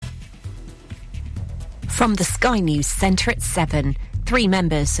From the Sky News Centre at 7. 3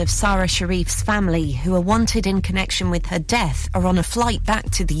 members of Sarah Sharif's family who are wanted in connection with her death are on a flight back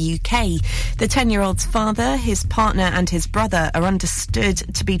to the UK. The 10-year-old's father, his partner and his brother are understood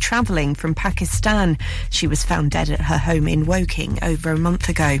to be travelling from Pakistan. She was found dead at her home in Woking over a month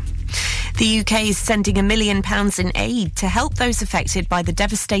ago. The UK is sending £1 million in aid to help those affected by the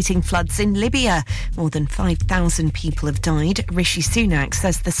devastating floods in Libya. More than 5,000 people have died. Rishi Sunak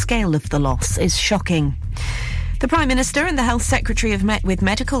says the scale of the loss is shocking. The Prime Minister and the Health Secretary have met with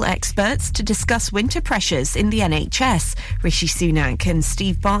medical experts to discuss winter pressures in the NHS. Rishi Sunak and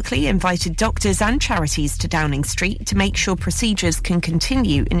Steve Barclay invited doctors and charities to Downing Street to make sure procedures can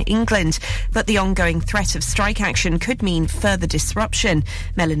continue in England. But the ongoing threat of strike action could mean further disruption.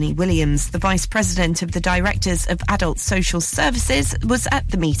 Melanie Williams, the Vice President of the Directors of Adult Social Services, was at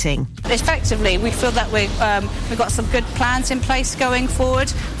the meeting. Effectively, we feel that we've got some good plans in place going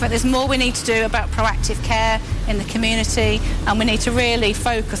forward, but there's more we need to do about proactive care in the community, and we need to really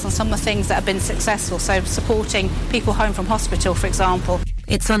focus on some of the things that have been successful, so supporting people home from hospital, for example.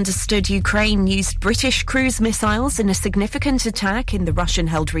 It's understood Ukraine used British cruise missiles in a significant attack in the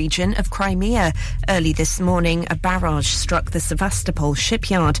Russian-held region of Crimea. Early this morning, a barrage struck the Sevastopol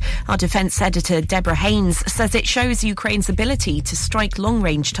shipyard. Our defence editor, Deborah Haynes, says it shows Ukraine's ability to strike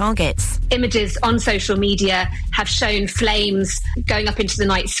long-range targets. Images on social media have shown flames going up into the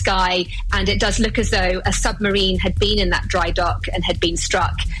night sky, and it does look as though a submarine had been in that dry dock and had been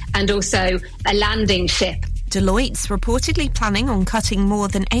struck, and also a landing ship. Deloitte's reportedly planning on cutting more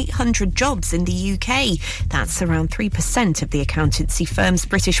than 800 jobs in the UK. That's around 3% of the accountancy firm's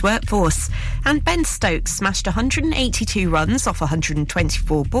British workforce. And Ben Stokes smashed 182 runs off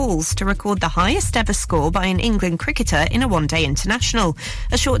 124 balls to record the highest ever score by an England cricketer in a one-day international.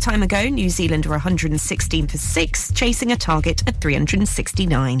 A short time ago, New Zealand were 116 for 6, chasing a target at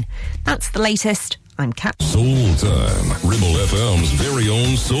 369. That's the latest. I'm Kat. Soul Time, Ribble FM's very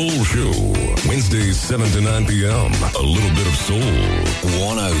own soul show. Wednesdays 7 to 9 p.m. A little bit of soul.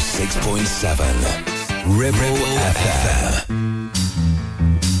 106.7 Ribble FM.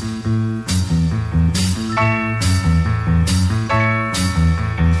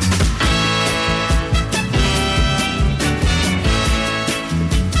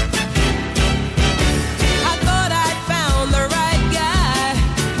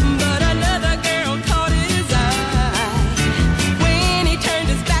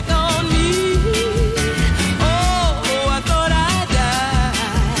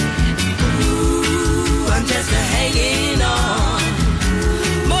 Hanging on.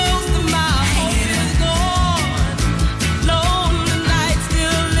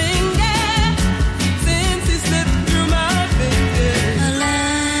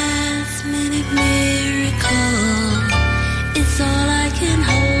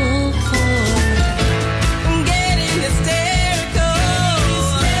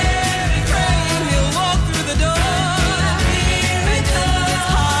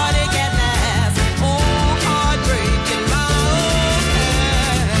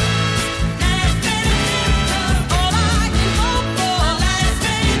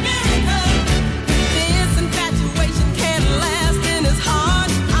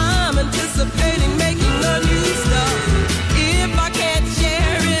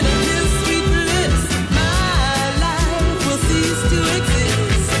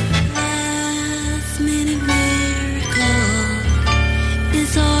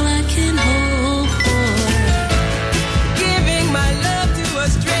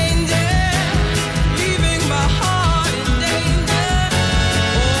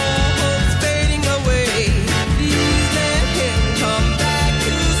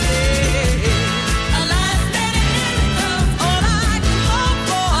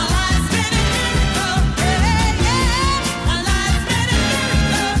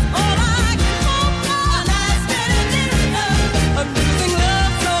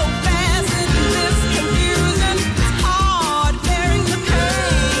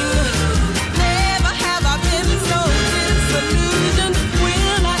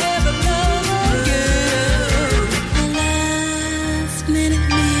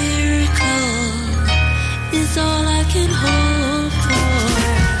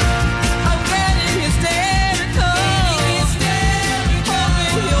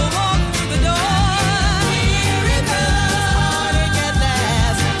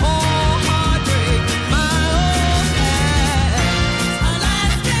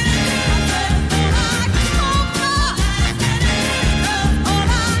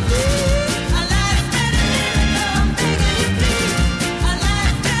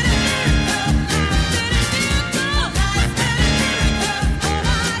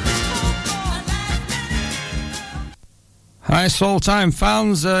 Hi, Soul Time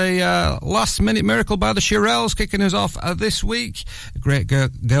fans. A last-minute miracle by the Shirelles kicking us off this week. A great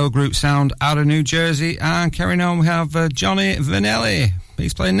girl group sound out of New Jersey. And carrying on, we have Johnny Vanelli.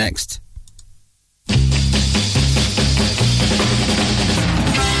 He's playing next.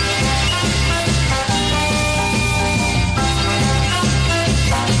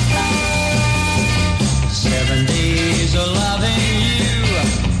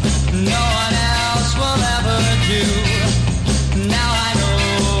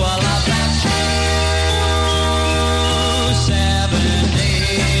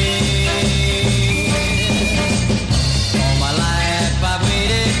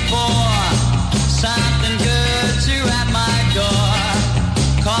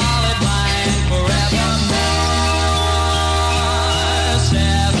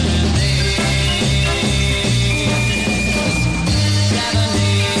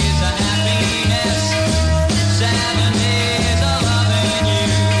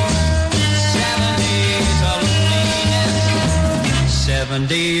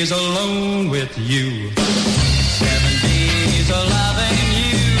 Days alone with you. 7 days of loving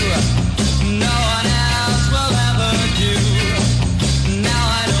you. No one else will ever do. Now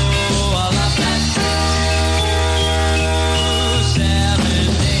I know I love that true. 7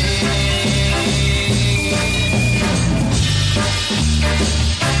 days.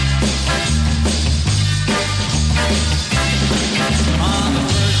 On the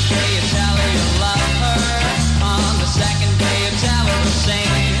first day you tell her you love her. On the second day you tell her the same.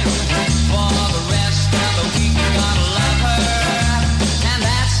 For the rest of the week you're gonna love her, and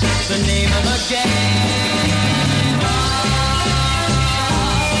that's the name of the game.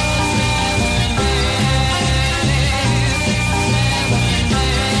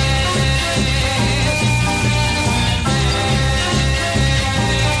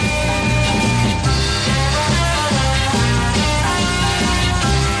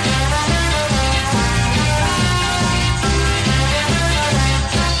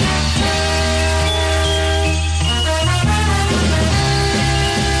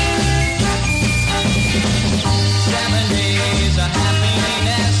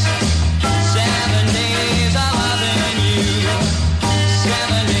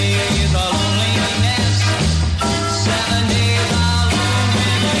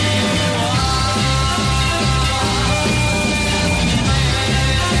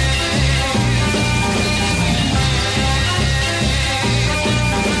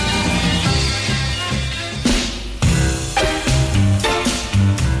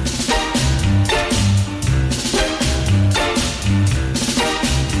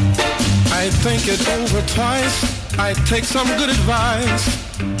 Think it over twice. I'd take some good advice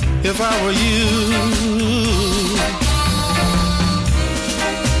if I were you.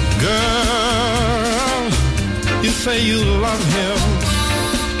 Girl, you say you love him,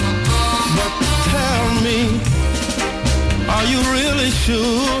 but tell me, are you really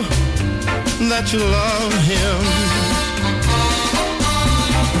sure that you love him?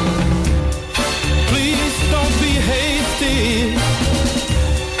 Please don't be hasty.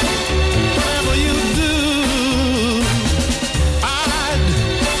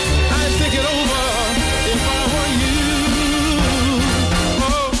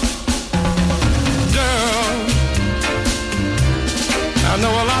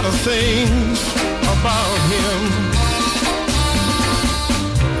 Things about him,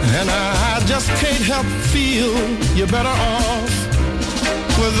 and I just can't help feel you're better off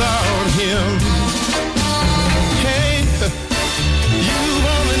without him. Hey, you've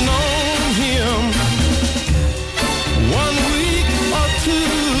only known him 1 week or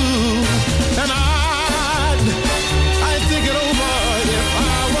two, and I'd think it over if I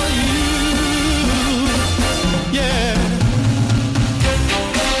were you. Yeah.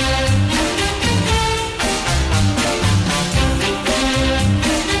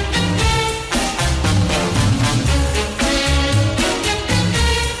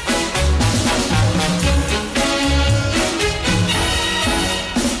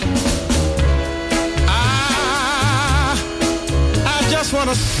 I want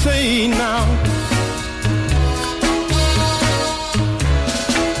to say now,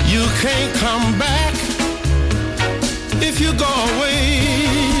 you can't come back if you go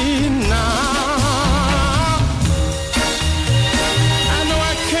away now. I know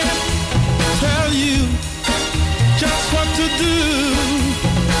I can't tell you just what to do.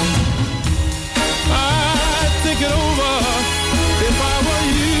 I'd think it over if I were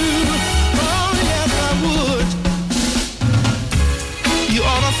you. Oh yes, I would. You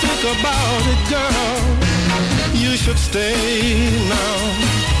ought to think about it, girl. You should stay now.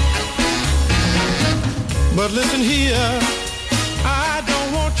 But listen here,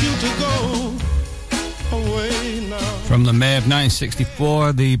 you to go away now. From the May of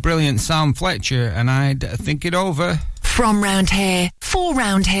 1964, the brilliant Sam Fletcher, and I'd think it over. From round here, for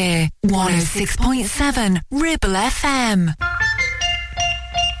round here, 106.7 Ribble FM.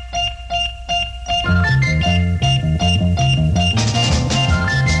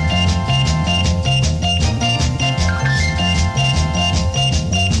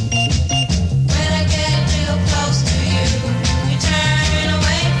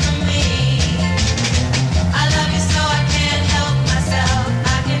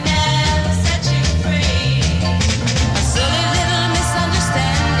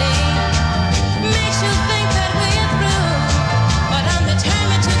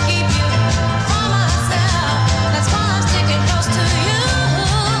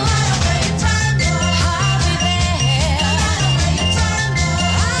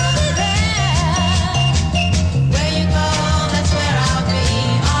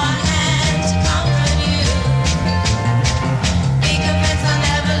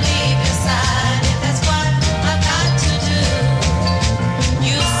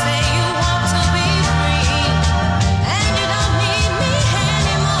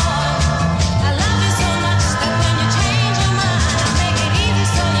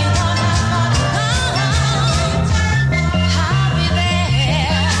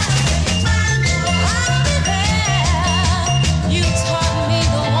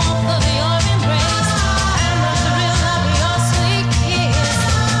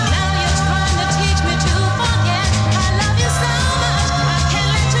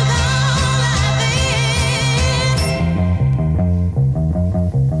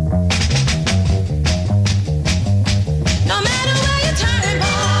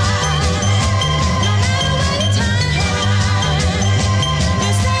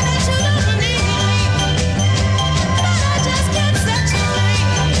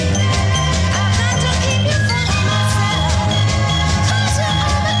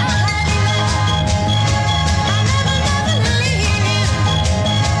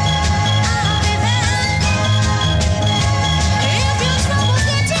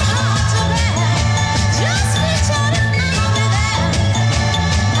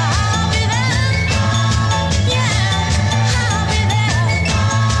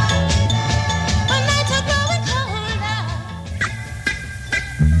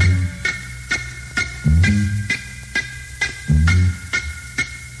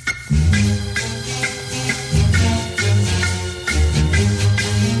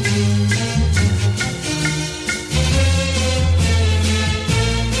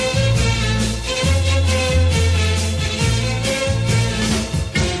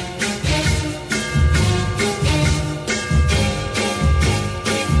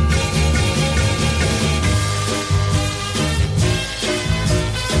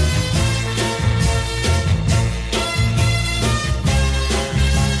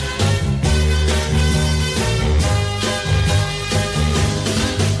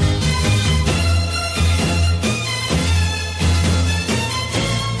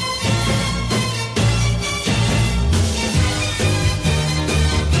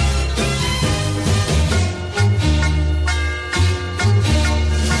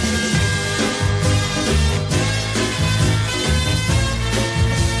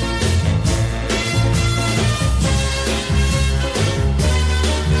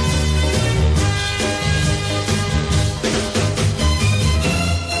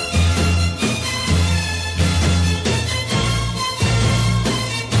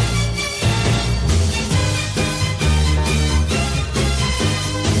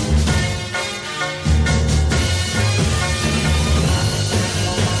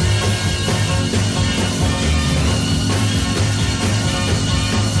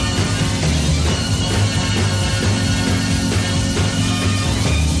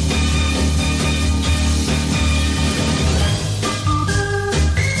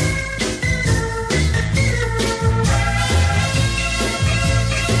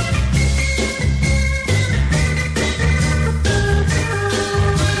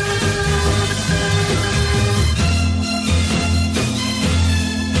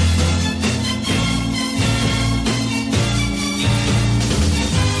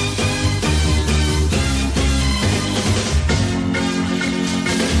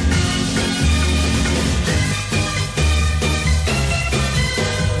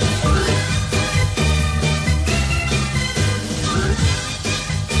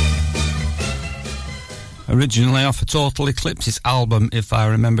 originally off a Total Eclipse's album, if I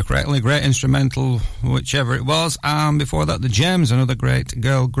remember correctly. Great instrumental, whichever it was. And before that, The Gems, another great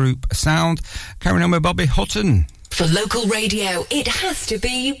girl group sound. Carrying on with Bobby Hutton. For local radio, it has to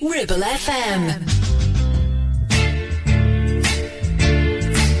be Ribble FM.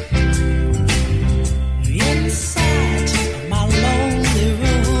 Inside my lonely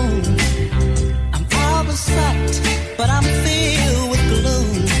room, I'm out of sight, but I'm filled with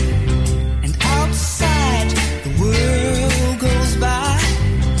gloom. And outside, the world goes by,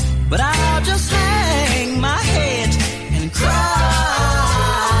 but I'll just hang my head and cry.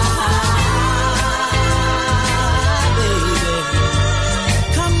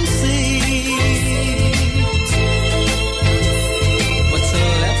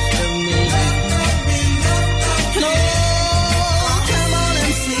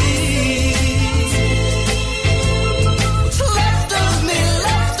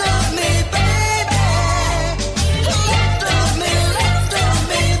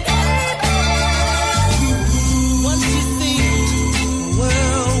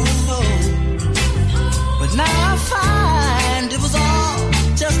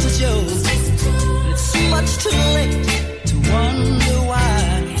 Too late to wonder why.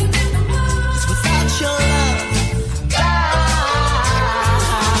 It's without your love,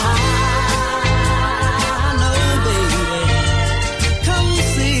 I know, baby. Come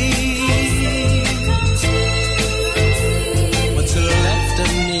see what's left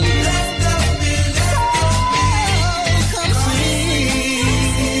of me. Come see what's left of me, baby.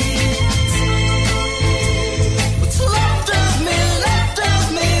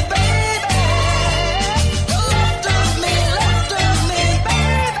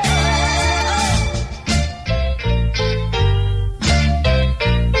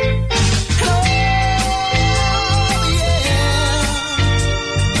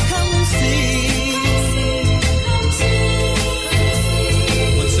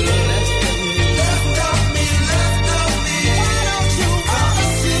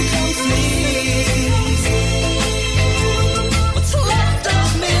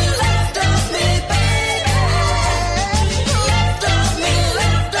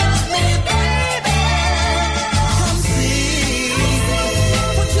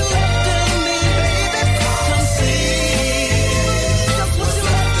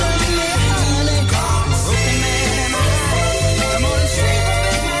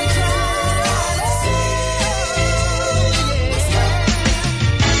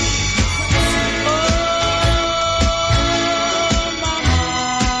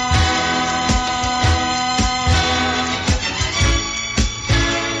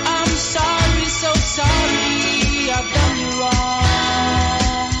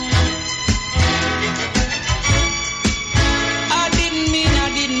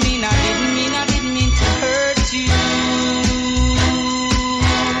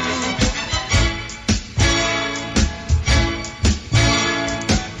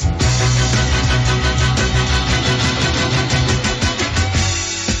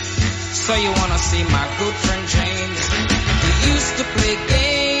 So you wanna see my good friend James? We used to play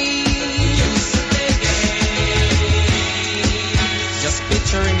games. Just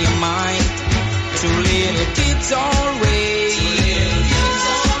picture in your mind 2 little kids always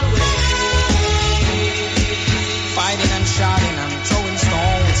fighting and shouting and throwing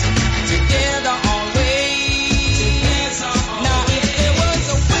stones together always. Now if there was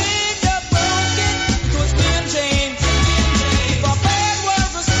a way to break it, it was me and James. If a bad word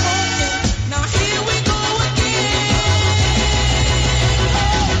was spoken, now here we go again.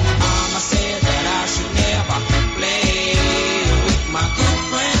 Mama said that I should never play with my good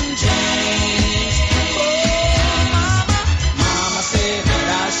friend James. Oh, Mama said that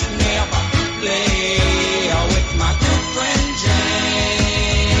I should never play with my good friend James.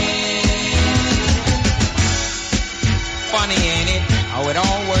 Funny, ain't it, how it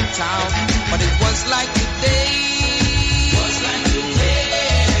all worked out? But it was like today.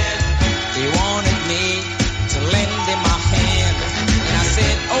 He wanted me to lend him my hand, and I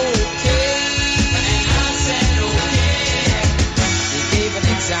said okay. He gave an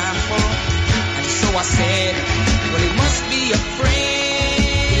example, and so I said, well, he must be a friend.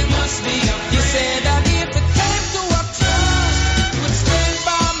 He said that if it came to a trust, he would stand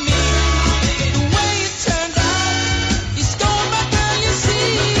by me. The way it turned out, he's gone back, now you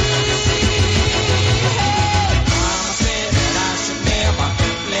see. Hey,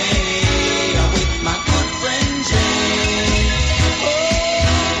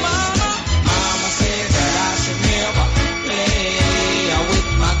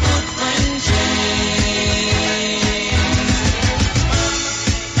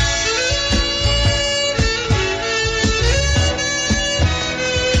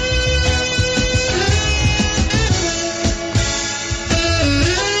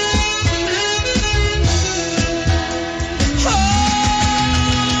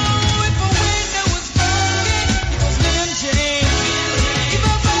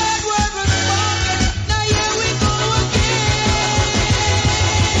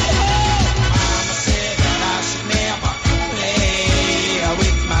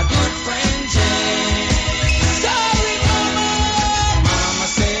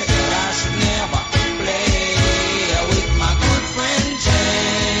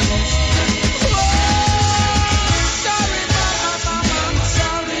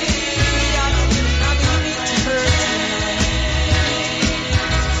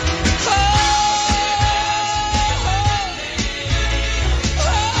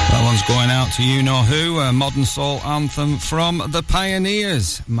 That one's going out to You Know Who, a modern soul anthem from the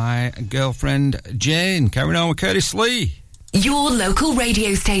Pioneers. My Girlfriend Jane. Carrying on with Curtis Lee. Your local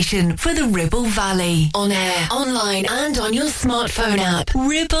radio station for the Ribble Valley. On air, online and on your smartphone app.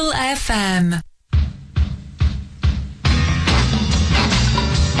 Ribble FM.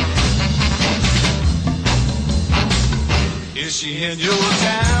 Is she in your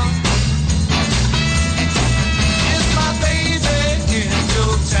town? Is my baby in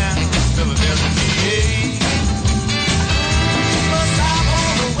your town? Philadelphia. But I'm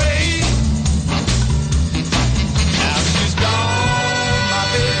on the way. Now she's gone, my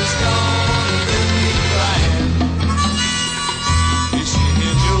baby's gone, and left me crying. Is she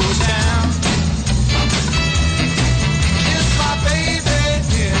in your town? Is my baby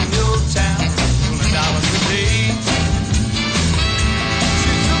in your town? $200 a day.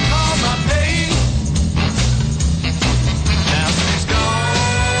 She took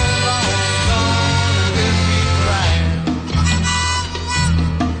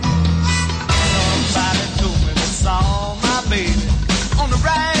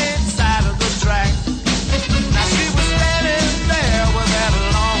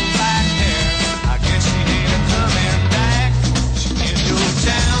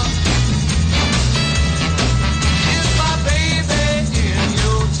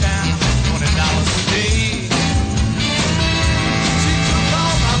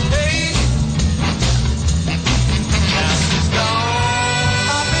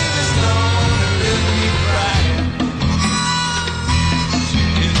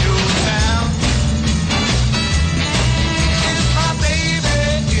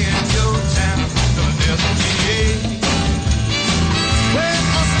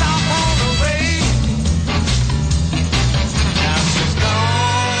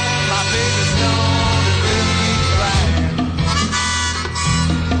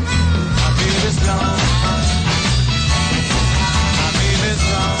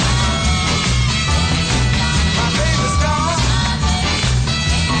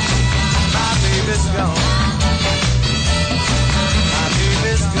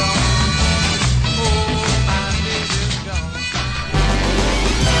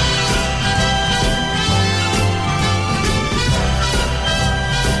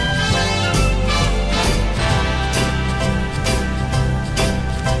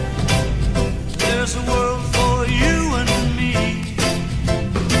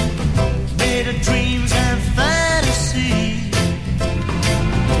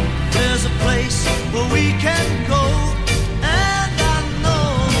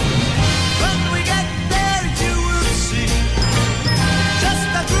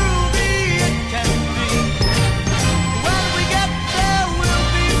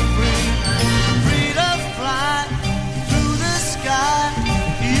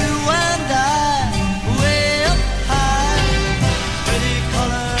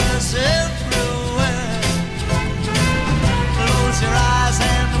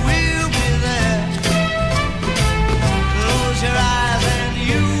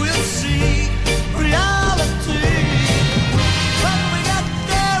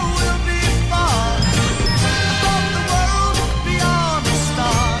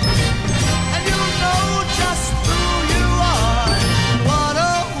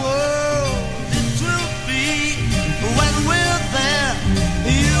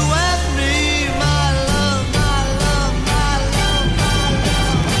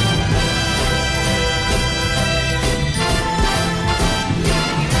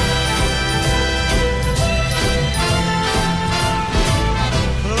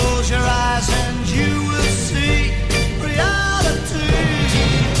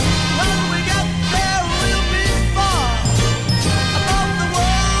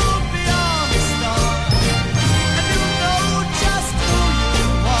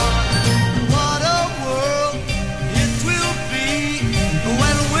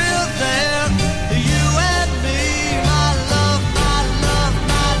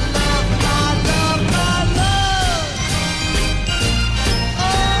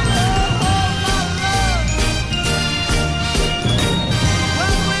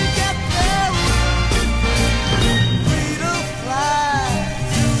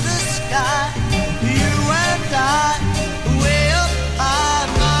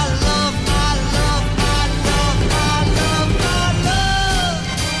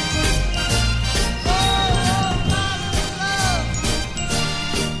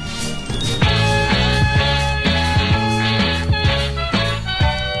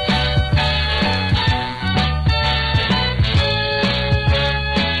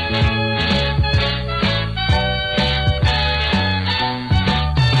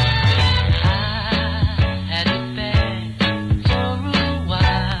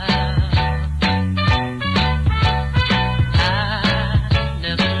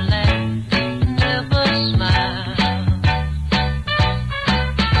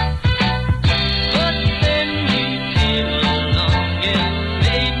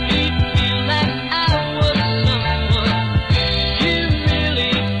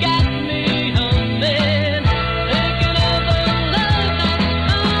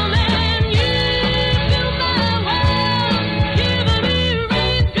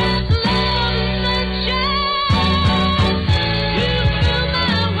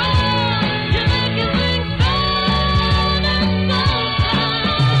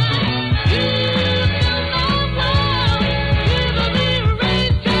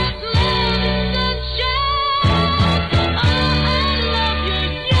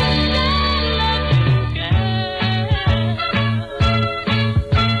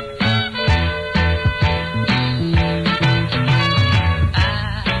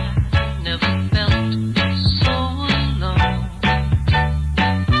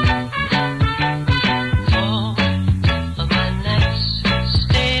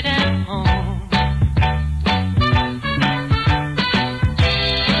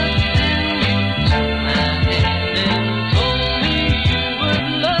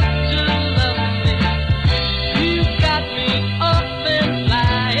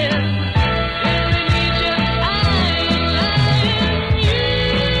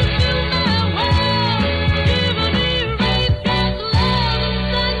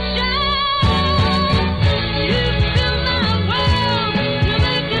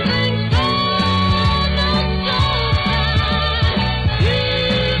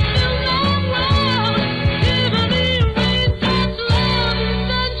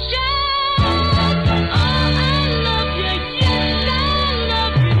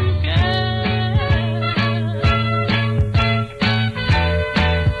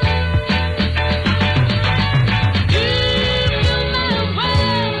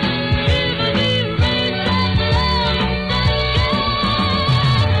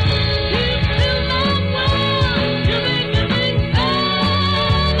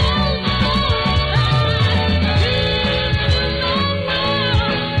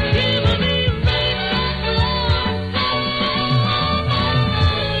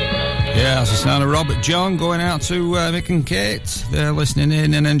Yeah, that's the sound of Robert John going out to Mick and Kate. They're listening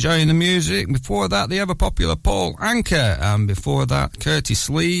in and enjoying the music. Before that, the ever-popular Paul Anka. And before that, Curtis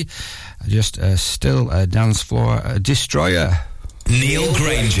Lee. Just still a dance floor destroyer. Neil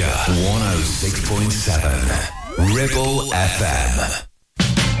Grainger, 106.7 Ribble FM.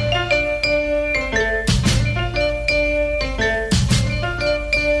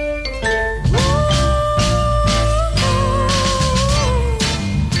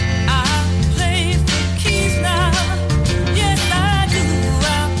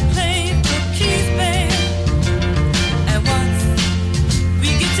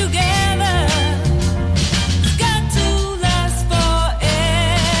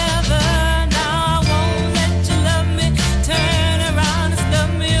 Around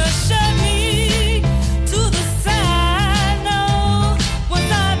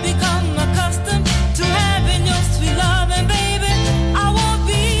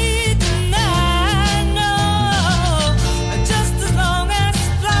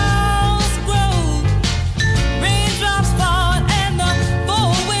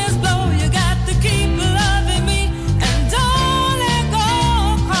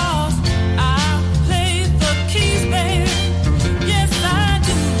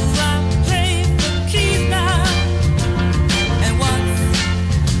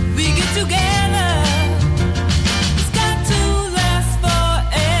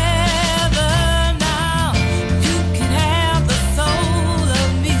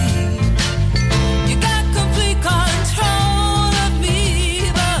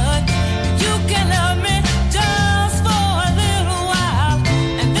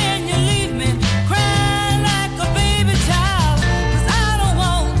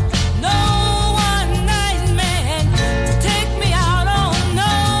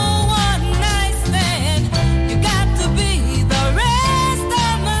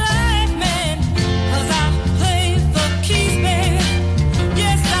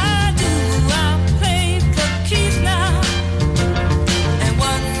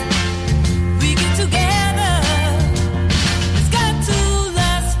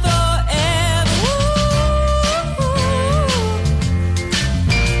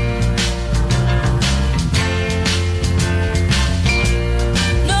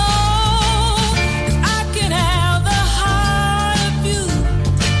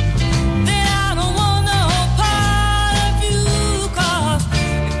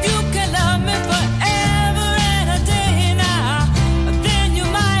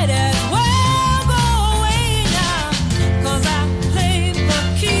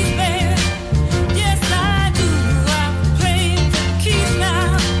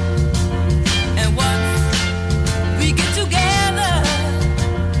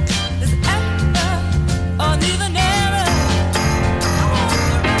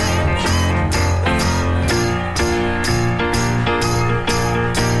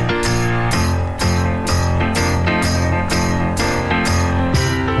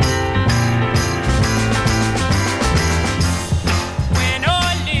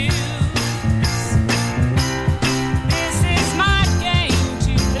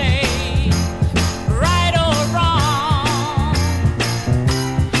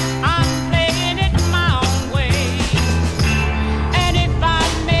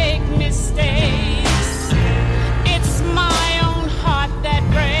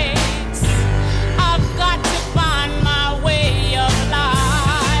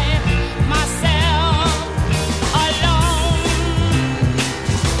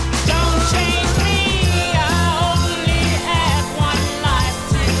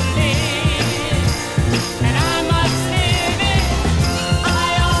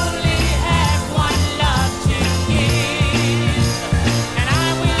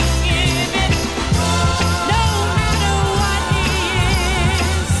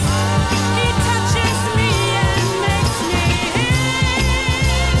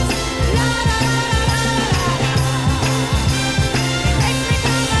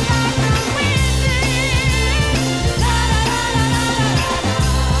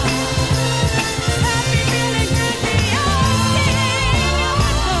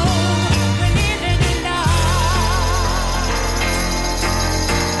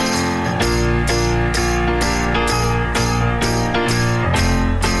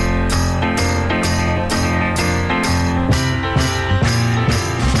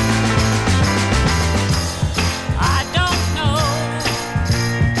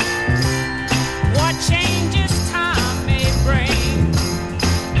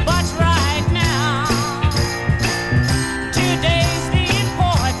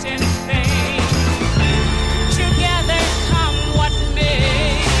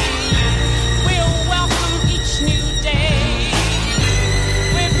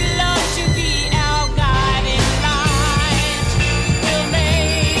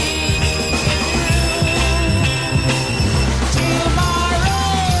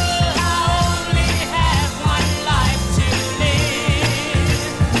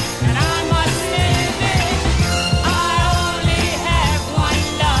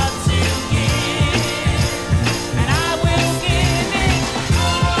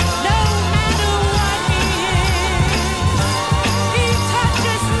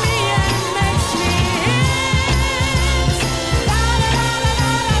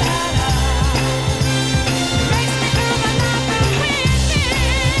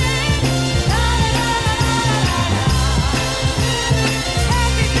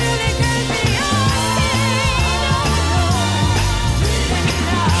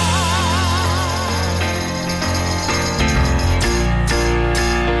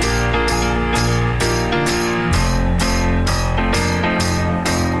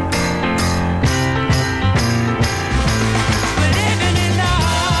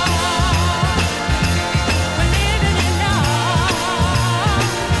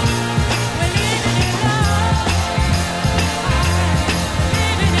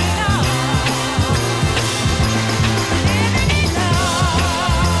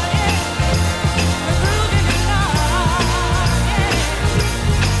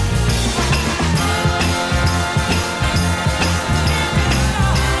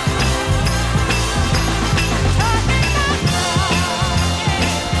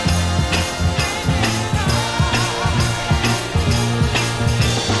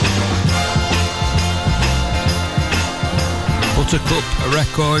Buttercup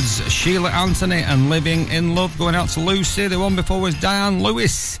Records, Sheila Anthony and Living in Love. Going out to Lucy. The one before was Diane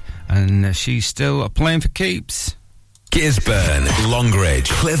Lewis, and she's still playing for keeps. Gisburn, Longridge,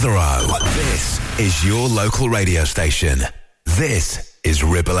 Clitheroe. This is your local radio station. This is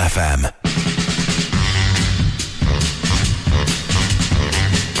Ribble FM.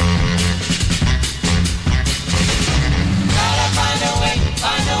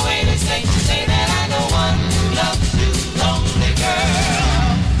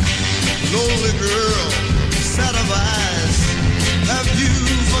 Lonely girl, set of eyes, have you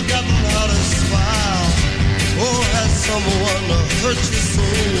forgotten how to smile? Or has someone hurt your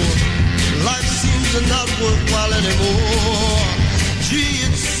soul? Life seems not worthwhile anymore. Gee,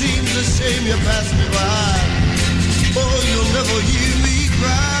 it seems a shame you passed me by. Oh, you'll never hear me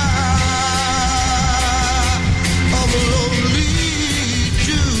cry. I'm lonely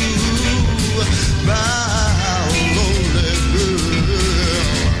too, my lonely girl.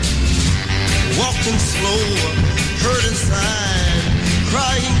 Walking slow, hurt inside,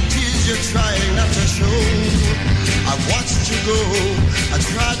 crying tears you're trying not to show. I watched you go, I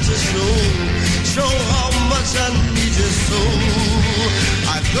tried to show how much I need you so.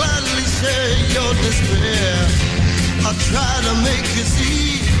 I gladly share your despair. I try to make you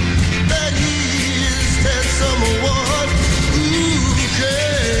see that he is that someone who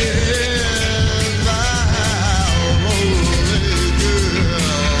cares.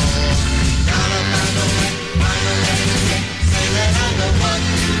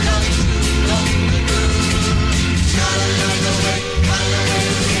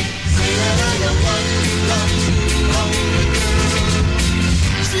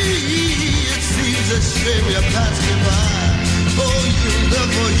 It's a shame you passed me by. Oh, you'll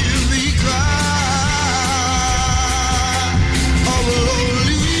never hear me cry. I'm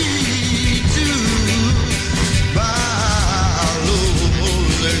lonely too, my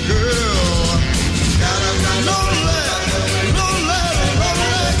lonely girl. Lonely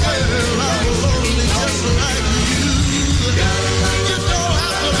girl. I'm lonely just like you. You don't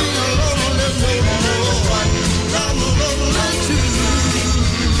have to be lonely no more. I'm lonely too.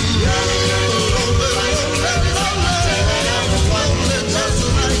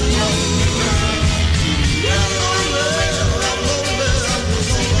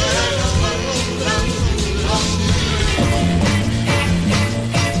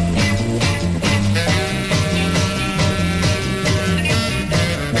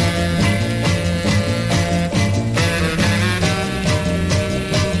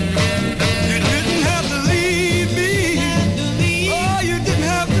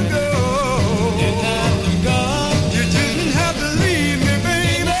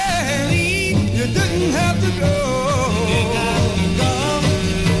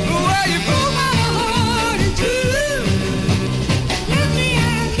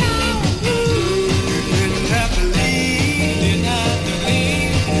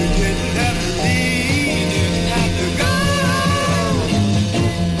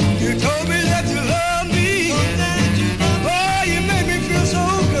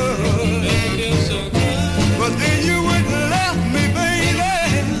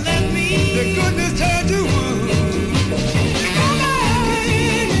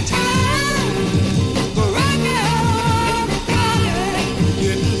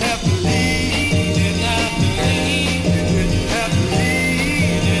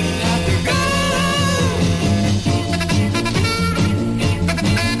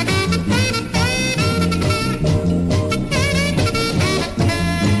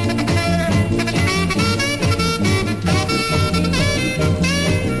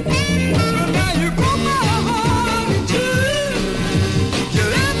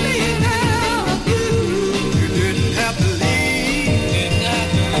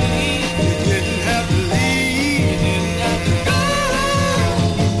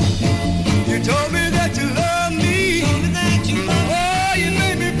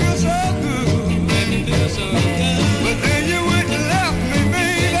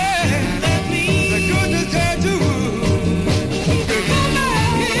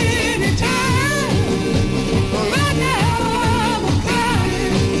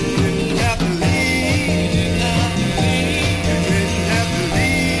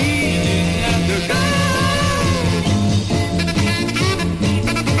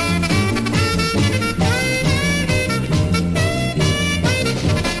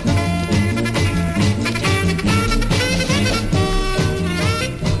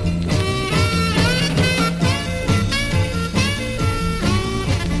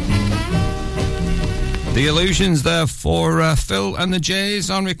 The Illusions there for Phil and the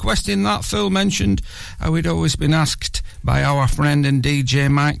Jays on requesting that. Phil mentioned how he'd always been asked by our friend and DJ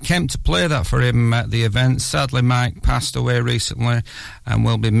Mike Kemp to play that for him at the event. Sadly, Mike passed away recently and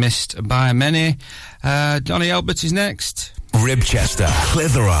will be missed by many. Donny Elbert is next. Ribchester,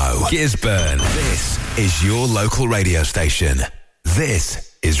 Clitheroe, Gisburn. This is your local radio station.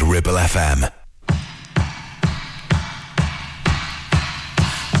 This is Ribble FM.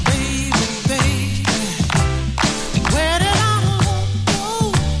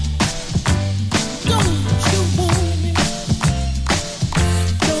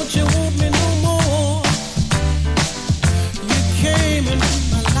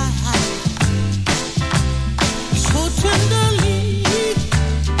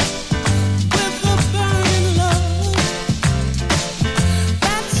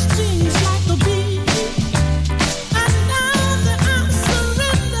 Like the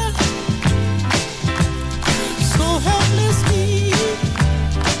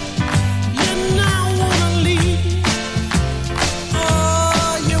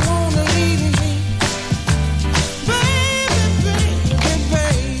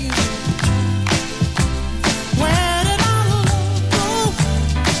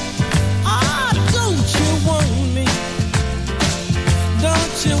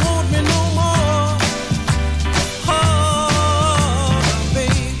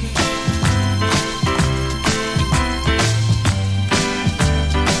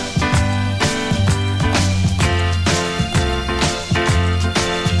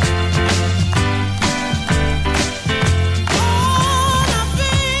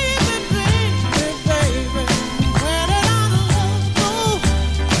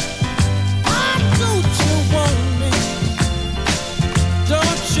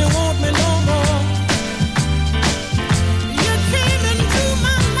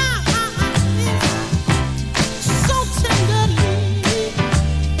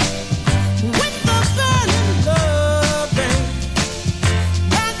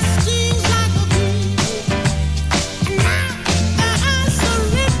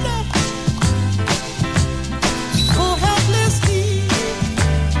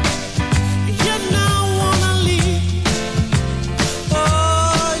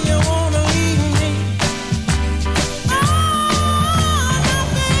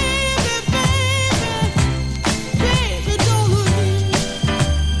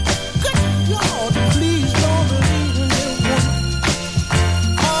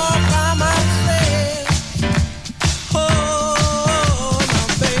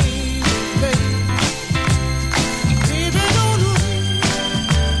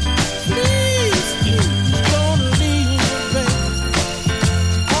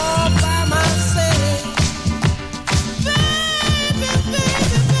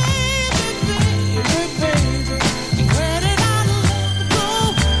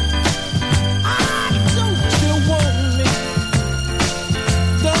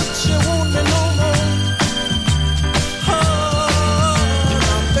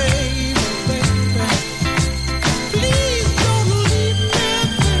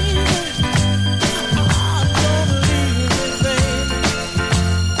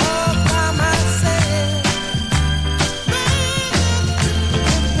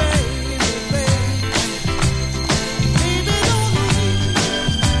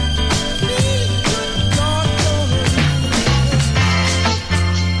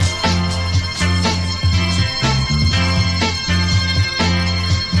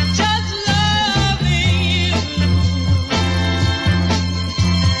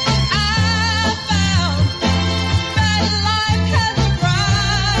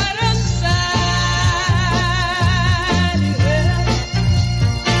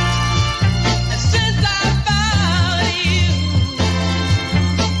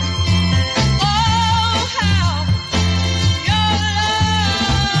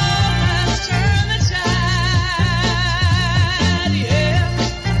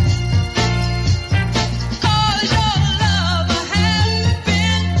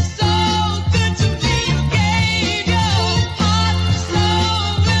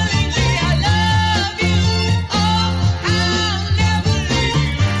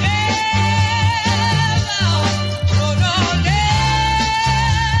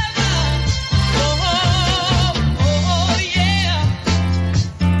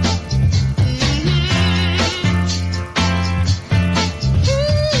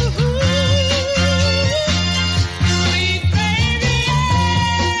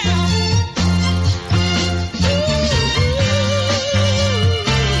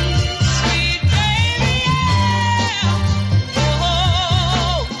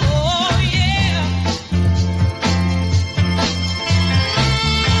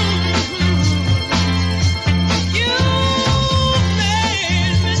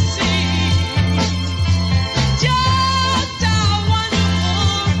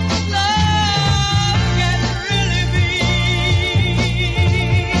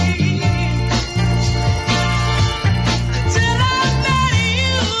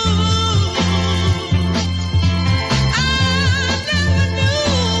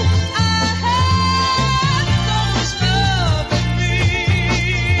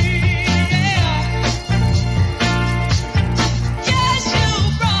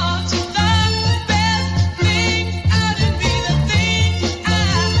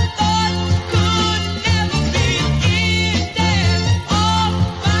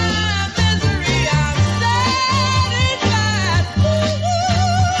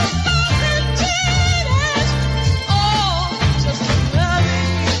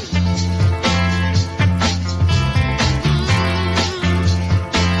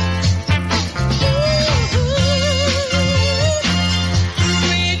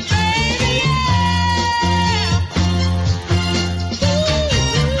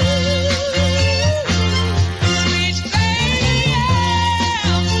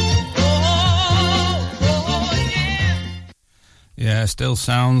Yeah, still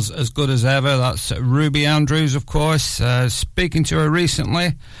sounds as good as ever. That's Ruby Andrews, of course. Speaking to her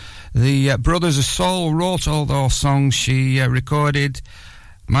recently, the Brothers of Soul wrote all those songs she recorded.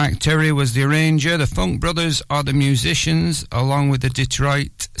 Mike Terry was the arranger. The Funk Brothers are the musicians, along with the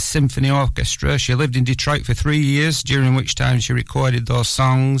Detroit Symphony Orchestra. She lived in Detroit for 3 years, during which time she recorded those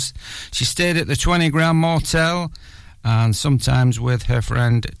songs. She stayed at the 20 Grand Motel, and sometimes with her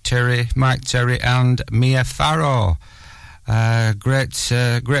friend Terry, Mike Terry, and Mia Farrow. Great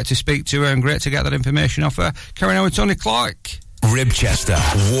to speak to her, and great to get that information off her. Carrying on with Tony Clark. Ribchester,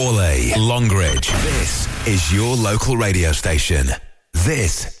 Worley, Longridge. This is your local radio station.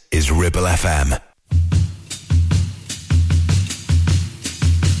 This is Ribble FM.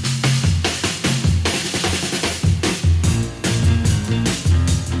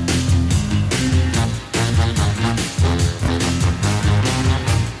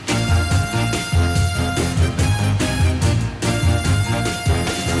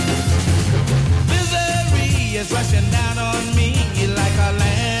 Misery is rushing down on me like a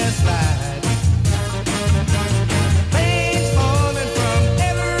landslide. Pain's falling from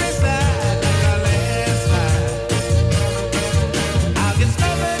every side like a landslide. I'll get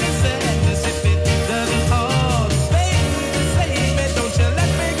stubborn and sadness if it doesn't pause. Baby, don't you let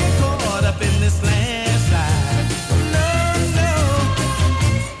me get caught up in this landslide. No, no.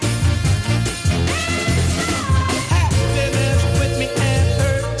 Happiness with me and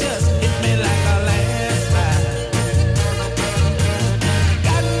hurt just hit me like a landslide.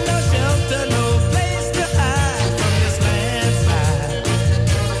 Got no shelter, no place to hide from this landslide.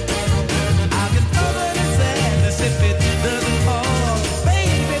 I'll get stubborn and sadness if it doesn't pause.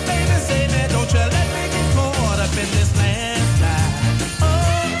 Baby, save me, don't you let me get caught up in this landslide. Oh,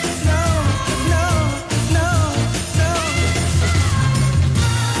 no, no, no, no.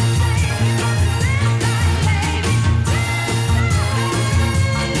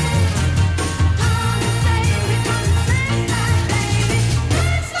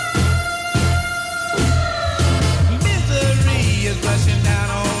 Misery is rushing down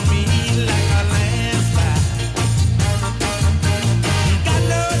on me like a landslide. Got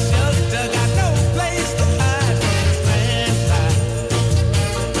no shelter, got no place to hide from this landslide.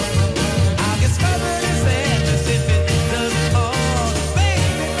 I'll get stubborn and sadness if it doesn't pause.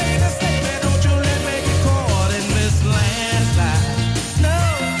 Baby, save me, don't you let me get caught in this landslide. No,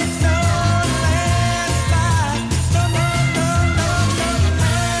 no, landslide. No, no, no, no, no,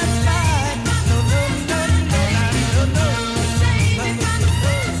 landslide. No, no, no, no, no, no, no.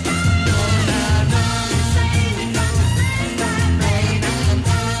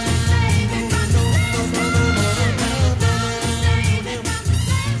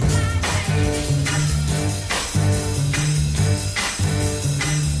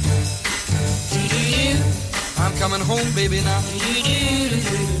 I'm coming home, baby, now.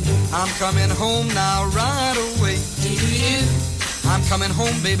 I'm coming home now, right away. I'm coming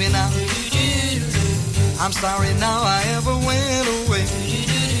home, baby, now. I'm sorry now I ever went away.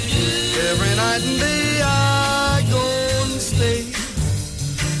 Every night and day I go and stay.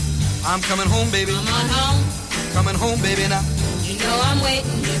 I'm coming home, baby. Come on home. Coming home, baby, now. You know I'm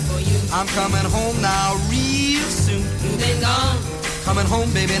waiting here for you. I'm coming home now, real soon. You've been gone. Coming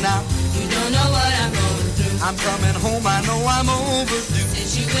home, baby, now. You don't know what I'm going through. I'm coming home, I know I'm overdue.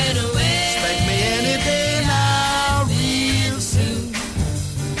 Since you went away. Expect me any day now, real soon.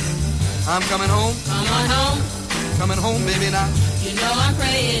 I'm coming home. Come on home. Coming home, baby, now. You know I'm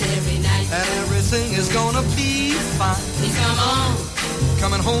praying every night. And everything is gonna be fine. Please come on.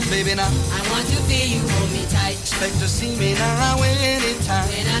 Coming home, baby, now. I want to feel you hold me tight. Expect to see me now anytime.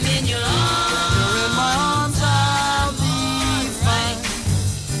 When I'm in your arms. You're in my arms, I'll be fine.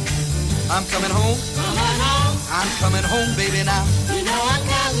 I'm coming home. Come on home. I'm coming home, baby, now. You know I'm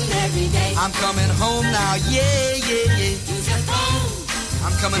counting every day. I'm coming home now, yeah, yeah, yeah. Use your phone.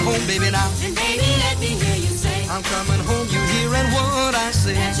 I'm coming home, baby, now. And baby, let me hear you say. I'm coming home, you hearing what I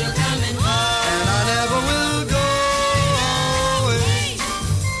say. That you're coming home. And I never will go away.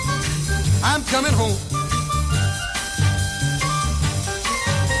 I'm coming home.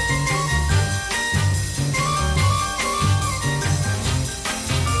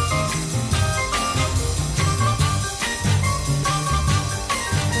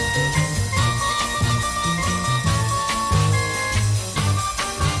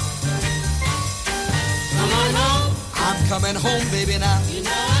 Coming home, baby, now. You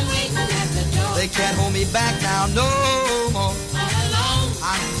know I'm waiting at the door. They can't hold me back now, no more. All alone.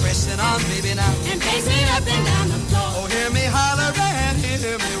 I'm pressing on, baby, now. And pacing up and down the floor. Oh, hear me holler and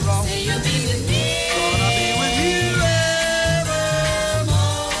hear me roar. Say you'll be with me. Gonna be with you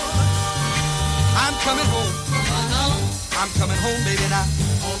evermore. I'm coming home. Come on home. I'm coming home, baby, now.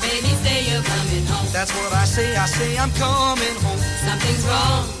 Oh, baby, say you're coming home. That's what I say I'm coming home. Something's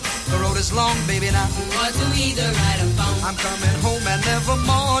wrong. The road is long, baby, now. You ought to either ride or phone. I'm coming home and never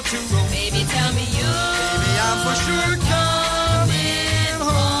more to roam. Baby, tell me you. Baby, I'm for sure coming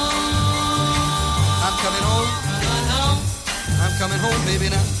home. I'm coming home. Come on home. I'm coming home, baby,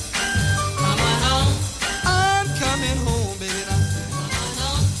 now. Come on home. I'm coming home, baby, now. Come on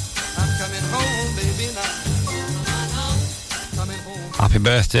home. I'm coming home, baby, now. Come on home. Coming home. Happy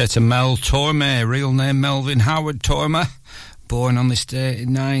birthday to Mel Torme, real name Melvin Howard Torme. Born on this day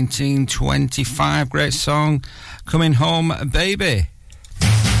in 1925. Great song, Coming Home, Baby.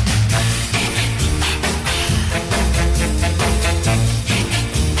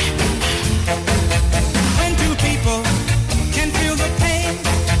 When two people can feel the pain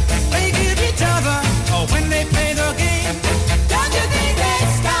they give each other, or when they play the game, don't you think they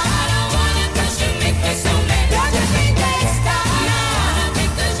stop? I don't wanna 'cause you make me so mad. Don't you think they stop? Nah,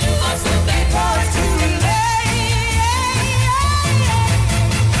 because you are so bad. Before it's too late.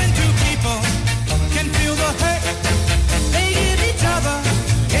 When two people can feel the hurt they give each other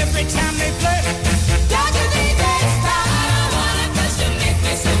every time they flirt, don't you think they stop? I don't wanna 'cause you make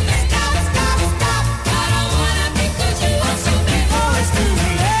me so mad. Stop, stop, stop. I don't wanna because you are so bad. Before it's too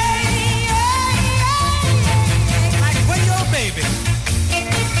late. Like when your baby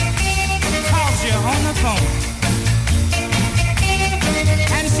calls you on the phone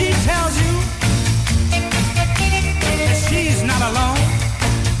and she tells you that she's not alone,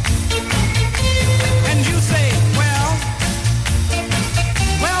 and you say, well,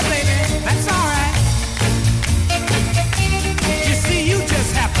 baby, that's all right. You see, you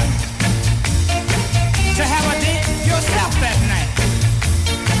just happen to have a date yourself that night.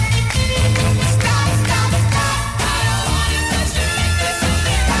 Stop, stop, stop. I don't wanna 'cause you make me so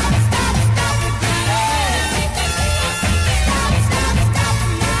mad. Stop, stop, stop. Because you are so bad. Stop, stop, stop.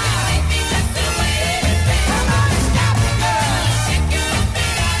 Make me just the way it is. Come on, stop it, girl. Shake your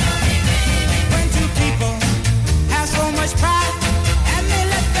bed out on me, baby. When two people have so much pride and they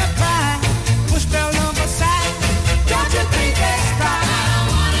let their pride push their love aside, don't you think they stop? I don't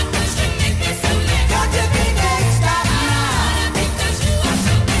wanna 'cause you make me so mad. Don't you think they stop? Because you are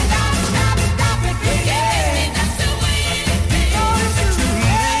so bad. Stop, stop, stop it, yeah. That's the way it is. Before it's too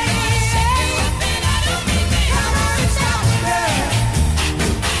late. Shake your bed out on me, baby. Come on, stop it, girl.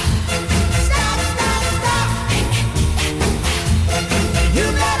 Stop, stop, stop. You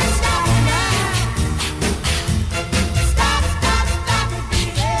better stop it now. Stop, stop, stop it,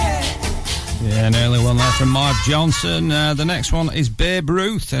 yeah. Yeah, an early one there from Marv Johnson. The next one is Babe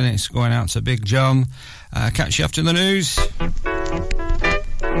Ruth, and it's going out to Big John. Catch you after the news.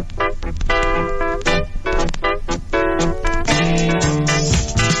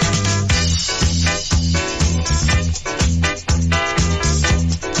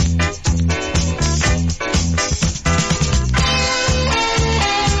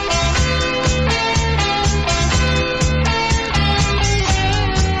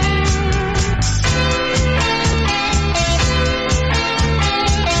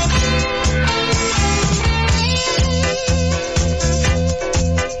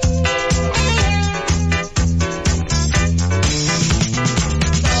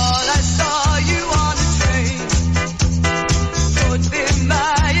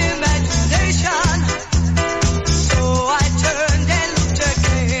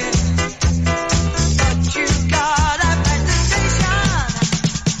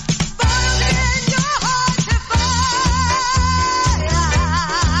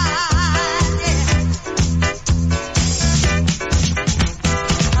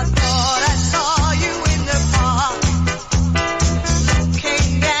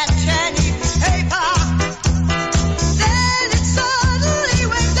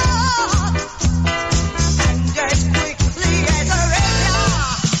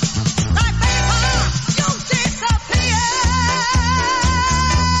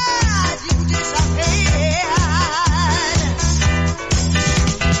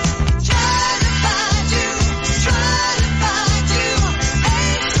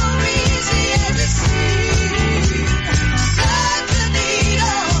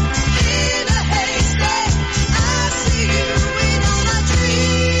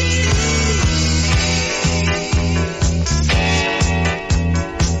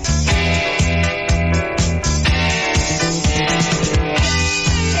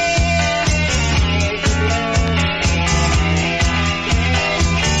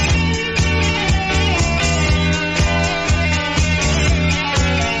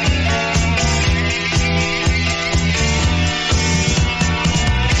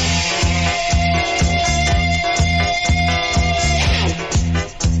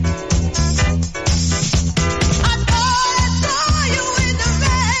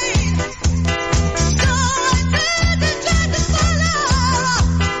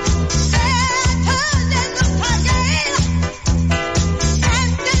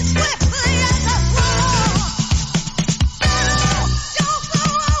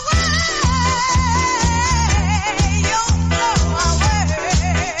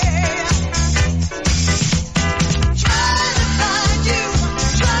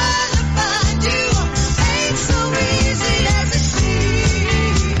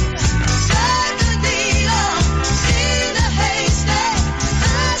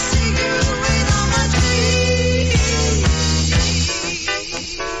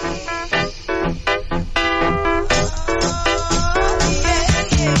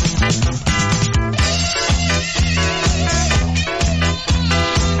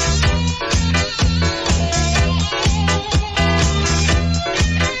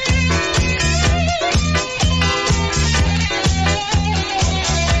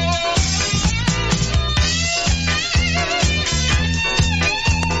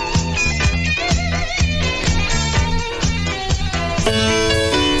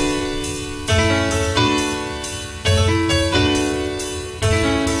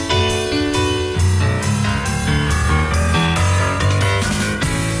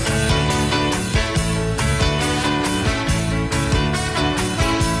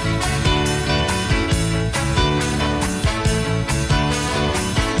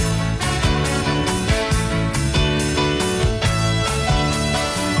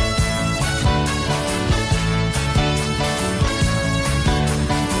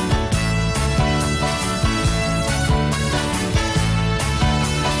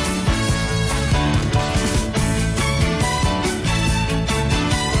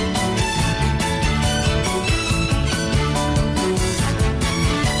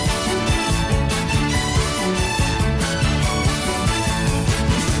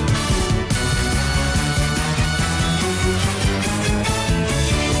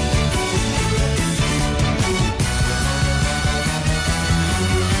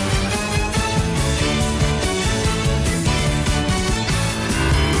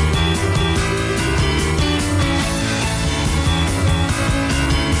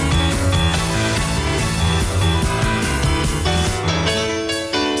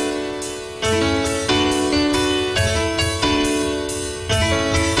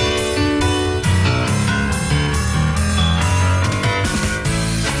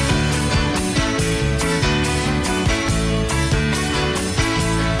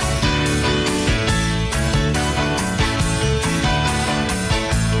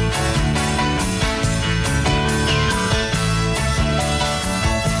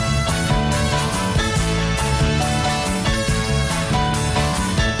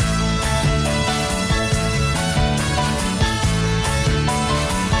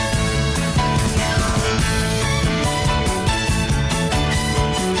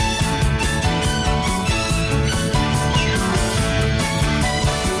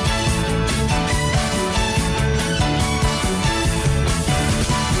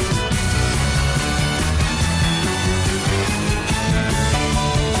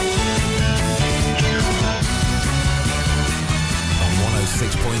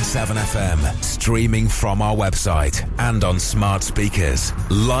 7FM, streaming from our website and on smart speakers.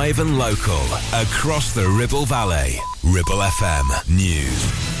 Live and local, across the Ribble Valley. Ribble FM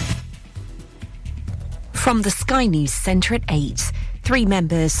News. From the Sky News Centre at 8, 3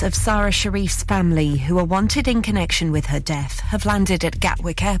 members of Sarah Sharif's family who are wanted in connection with her death have landed at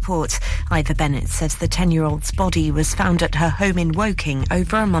Gatwick Airport. Ivor Bennett says the 10-year-old's body was found at her home in Woking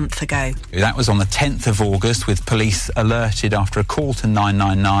over a month ago. That was on the 10th of August, with police alerted after a call to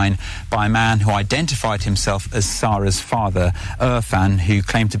 999 by a man who identified himself as Sarah's father, Irfan, who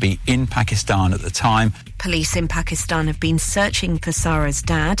claimed to be in Pakistan at the time. Police in Pakistan have been searching for Sarah's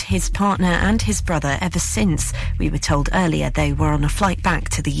dad, his partner and his brother ever since. We were told earlier they were on a flight back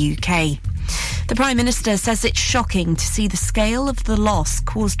to the UK. The Prime Minister says it's shocking to see the scale of the loss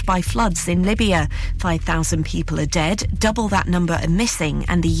caused by floods in Libya. 5,000 people are dead, double that number are missing,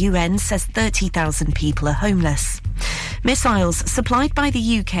 and the UN says 30,000 people are homeless. Missiles supplied by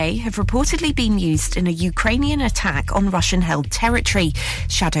the UK have reportedly been used in a Ukrainian attack on Russian-held territory.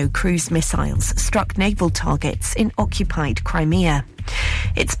 Shadow cruise missiles struck naval targets in occupied Crimea.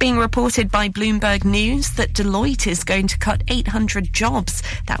 It's being reported by Bloomberg News that Deloitte is going to cut 800 jobs.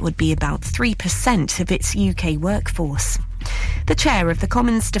 That would be about 3% of its UK workforce. The chair of the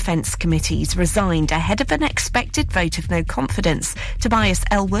Commons Defence Committees resigned ahead of an expected vote of no confidence. Tobias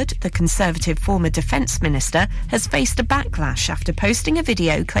Ellwood, the Conservative former Defence Minister, has faced a backlash after posting a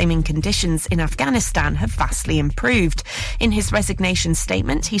video claiming conditions in Afghanistan have vastly improved. In his resignation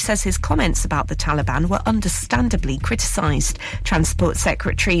statement, he says his comments about the Taliban were understandably criticised. Transport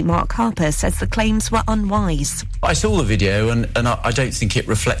Secretary Mark Harper says the claims were unwise. I saw the video and I don't think it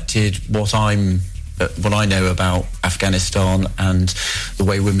reflected what I know about Afghanistan and the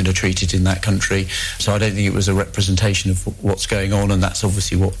way women are treated in that country. So I don't think it was a representation of what's going on, and that's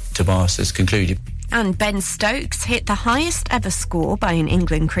obviously what Tobias has concluded. And Ben Stokes hit the highest ever score by an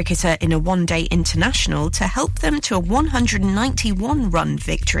England cricketer in a one-day international to help them to a 191-run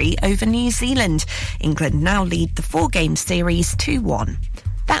victory over New Zealand. England now lead the 4-game series 2-1.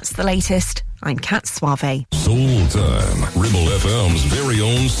 That's the latest. I'm Kat Suave. Soul Time, Ribble FM's very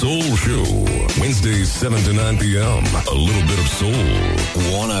own soul show. Wednesdays 7 to 9 p.m. A little bit of soul.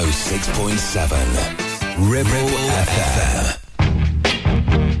 106.7 Ribble FM.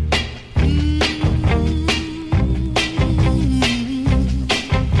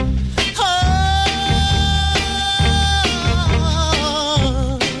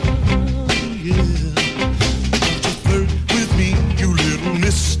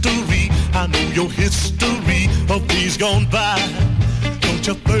 I know your history of days gone by. Don't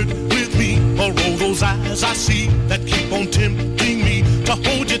you flirt with me or roll those eyes I see that keep on tempting me to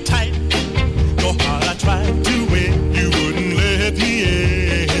hold you tight. Your heart I tried to win, you wouldn't let me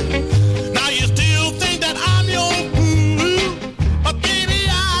in. Now you still think that I'm your fool, but baby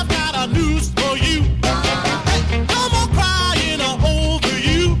I've got a news for you. Hey, no more crying over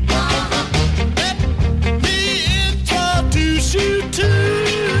you. Let me introduce you to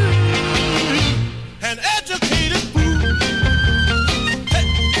an educated fool. Hey,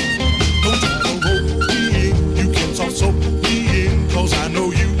 don't try to roll me in. You can also me in, 'cause I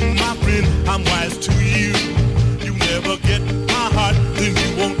know you, my friend, I'm wise to you. You never get my heart, then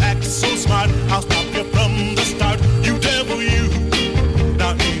you won't act so smart. I'll stop you from the start, you devil you.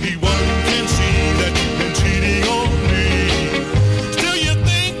 Now anyone can see that you've been cheating on me. Still you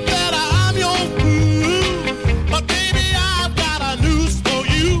think that I'm your fool, but baby I've got a news for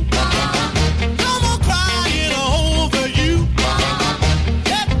you.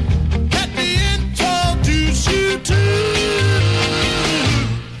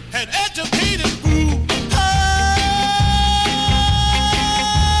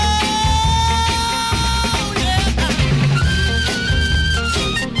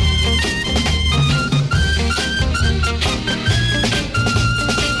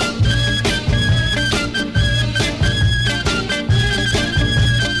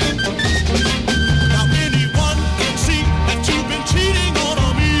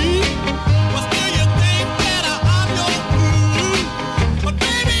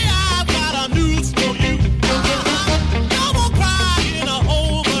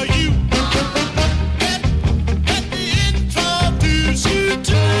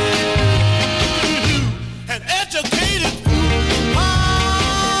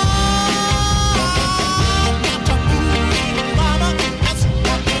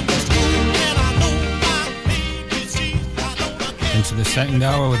 Second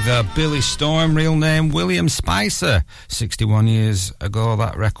hour with Billy Storm, real name William Spicer. 61 years ago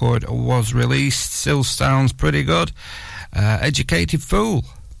that record was released. Still sounds pretty good. Educated Fool.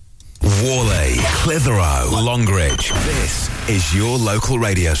 Worley, Clitheroe, Longridge. This is your local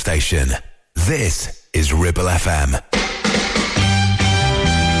radio station. This is Ribble FM.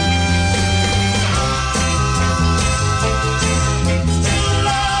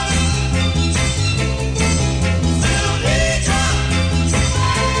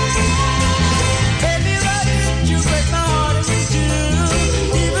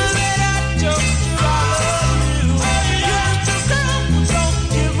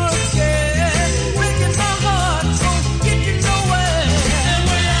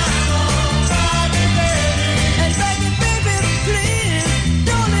 Back in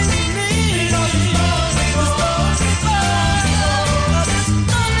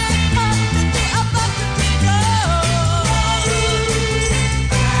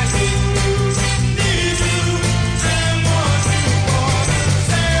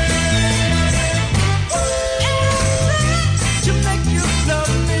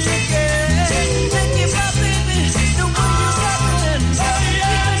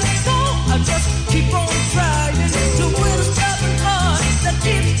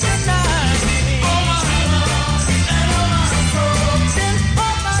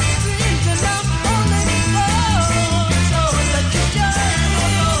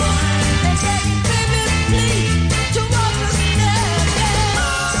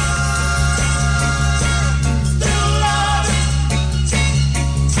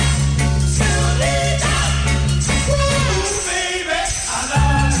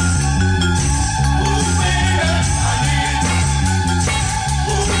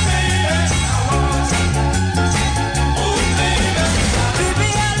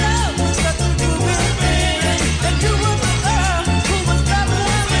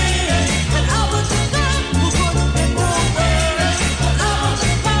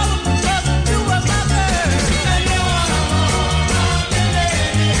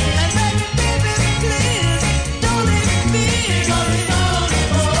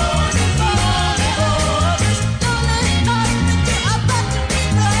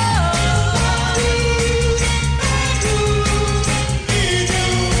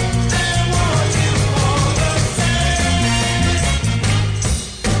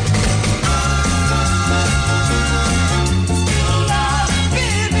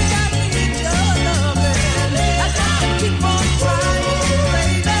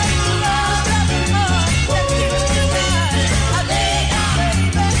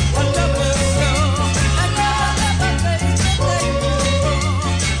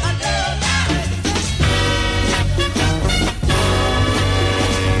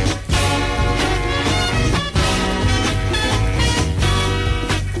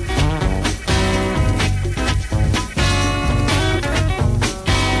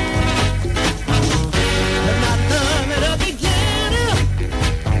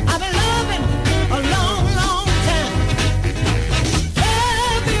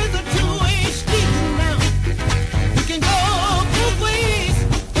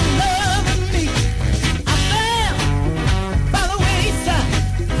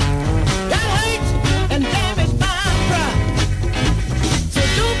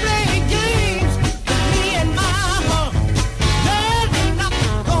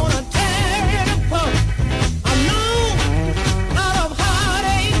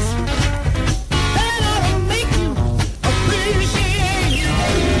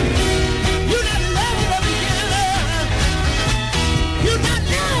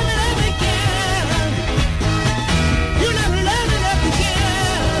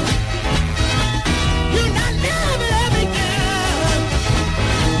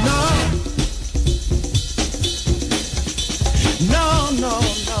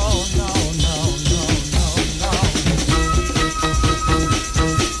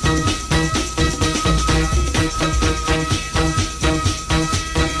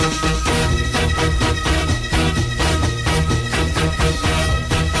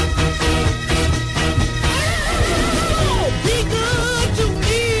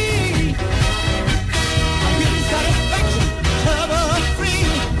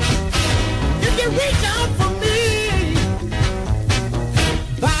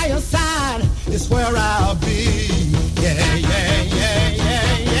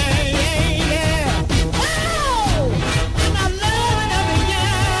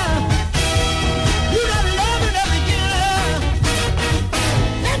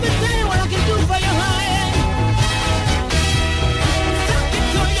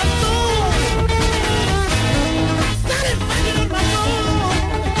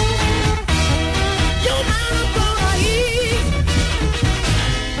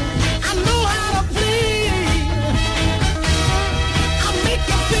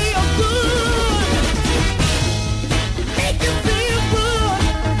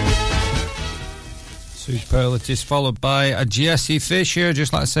Superlatives, followed by a Jesse Fisher.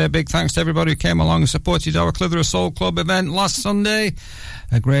 Just like to say a big thanks to everybody who came along and supported our Clitheroe Soul Club event last Sunday.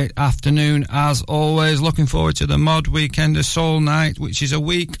 A great afternoon as always. Looking forward to the Mod Weekend of Soul Night, which is a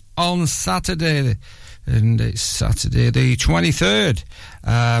week on Saturday. And it's Saturday the 23rd,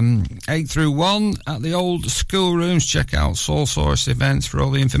 8 through 1 at the old schoolrooms. Check out Soul Source events for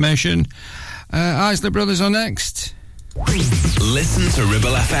all the information. Isley Brothers are next. Listen to Ribble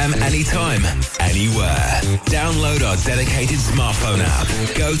FM anytime, anywhere. Download our dedicated smartphone app.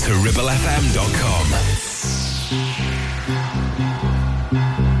 Go to ribblefm.com.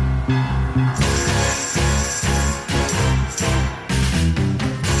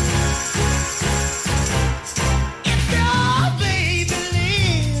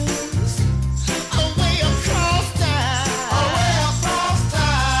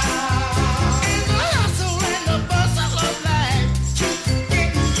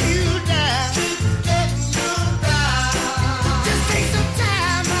 Just take some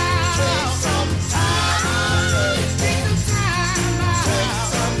time out.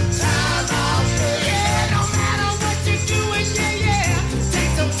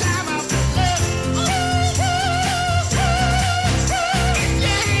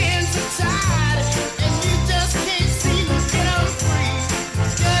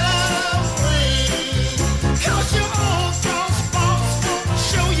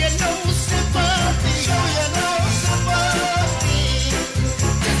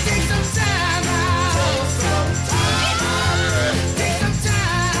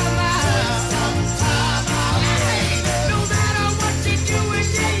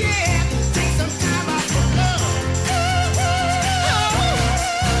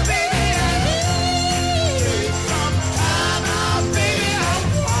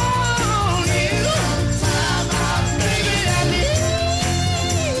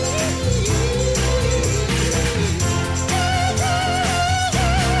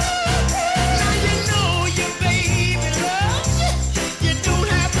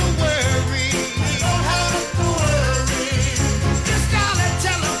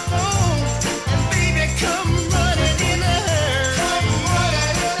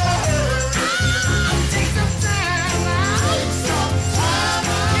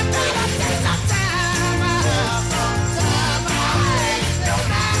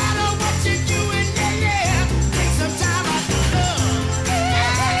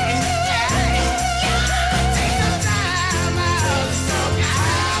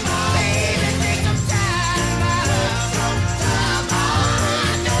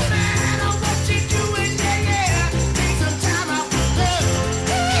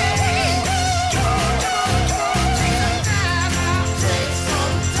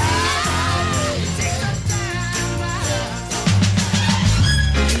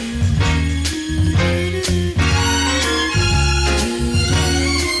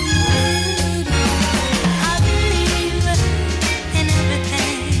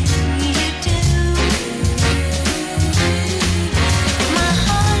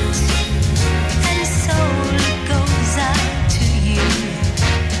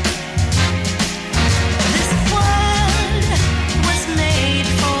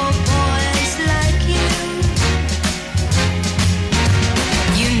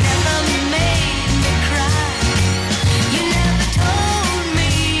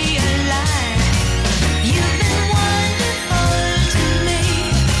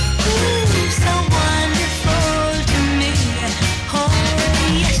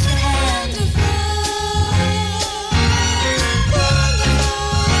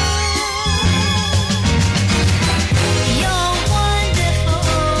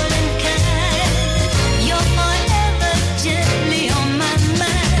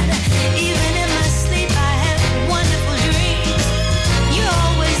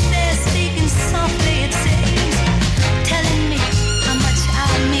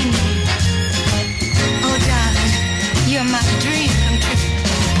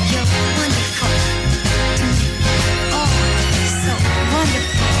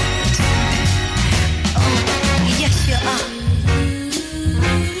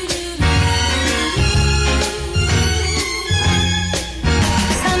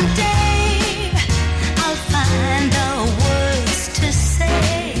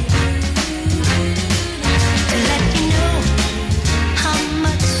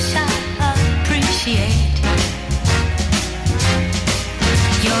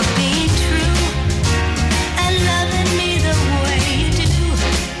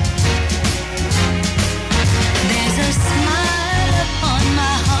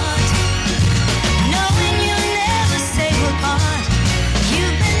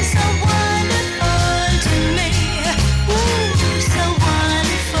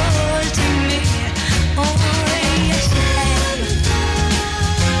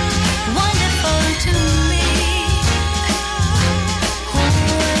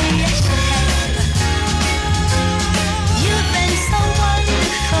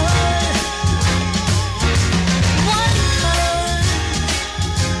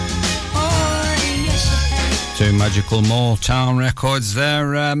 Two magical Motown records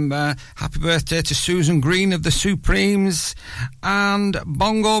there. Happy birthday to Susan Green of the Supremes and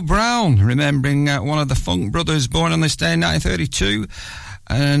Bongo Brown, remembering one of the Funk Brothers born on this day in 1932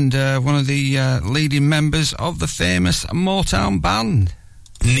 and one of the leading members of the famous Motown band.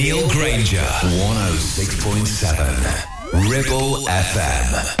 Neil Grainger, 106.7 Ribble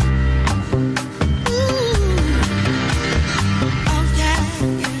FM.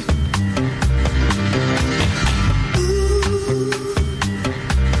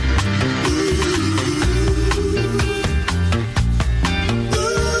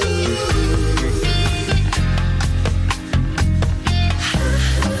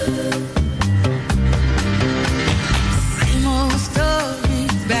 Same old story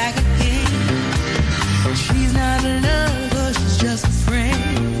back again. She's not a lover, she's just a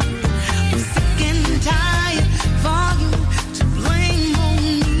friend.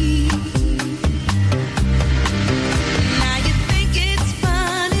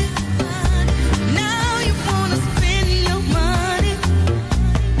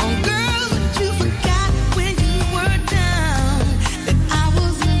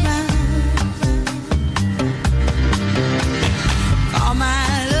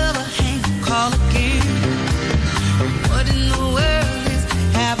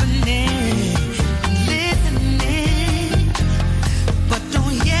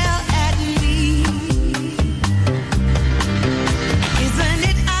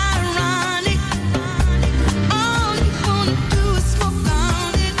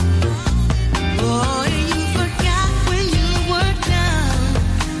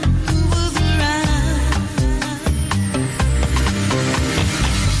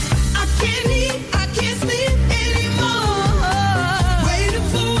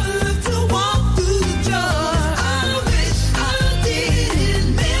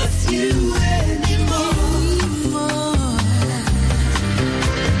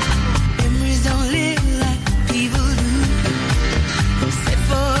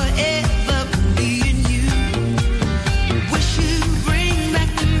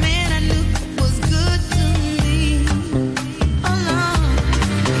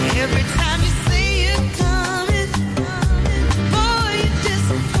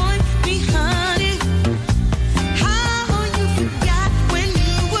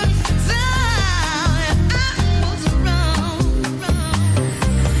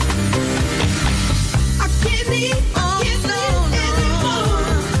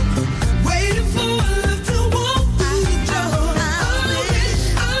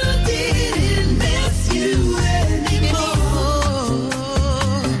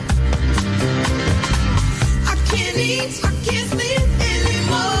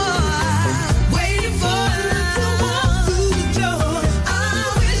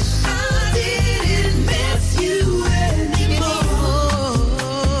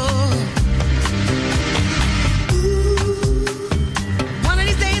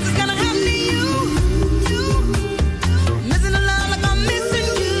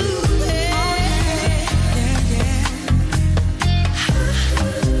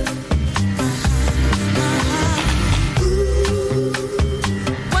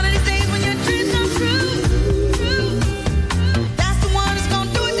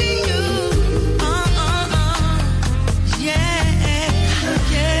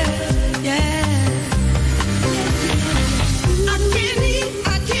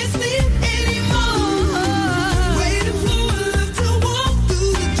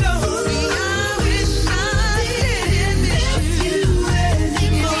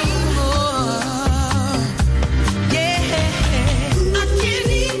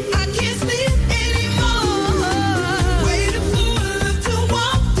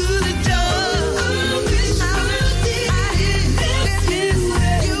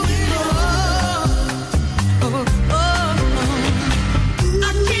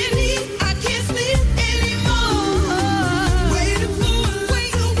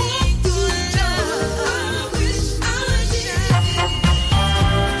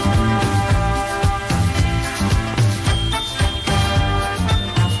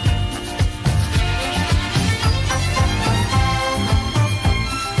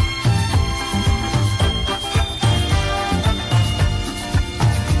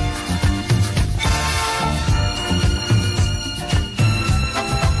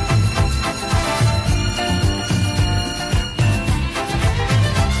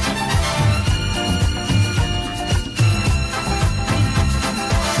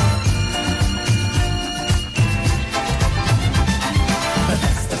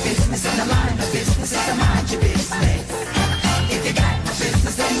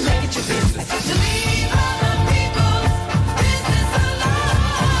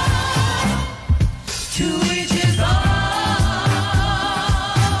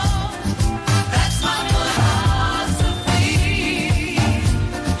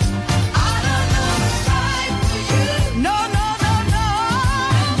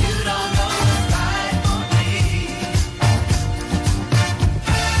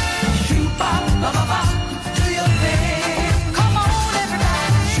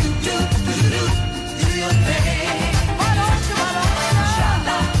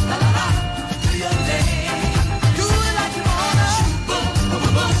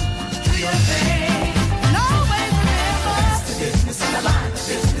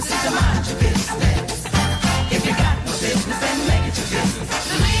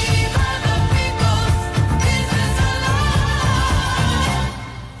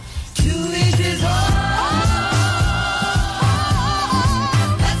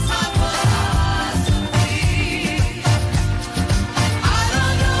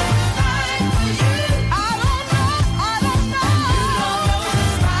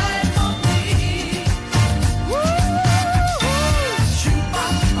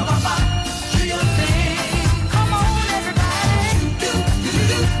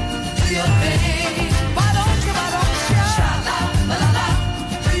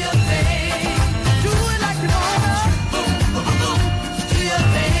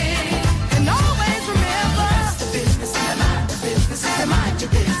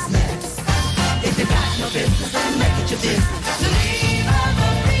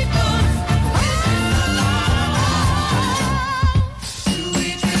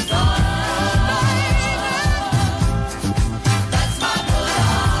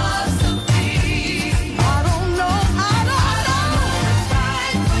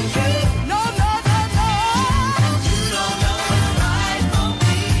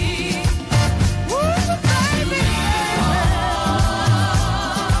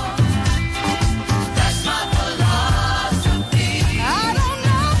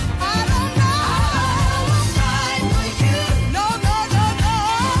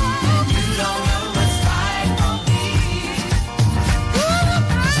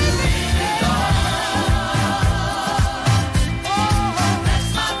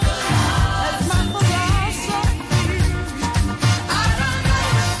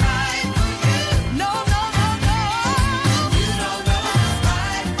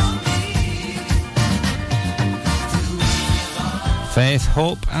 Faith,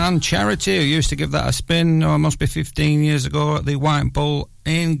 Hope and Charity, who used to give that a spin, it must be 15 years ago, at the White Bull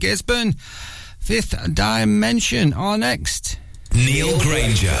in Gisborne. Fifth Dimension are next. Neil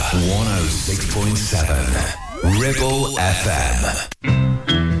Grainger, 106.7 Ribble FM.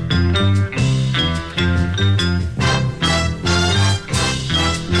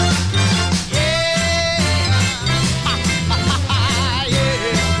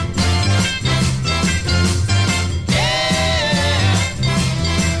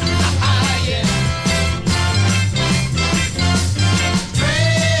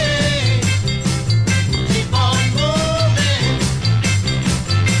 Keep on moving.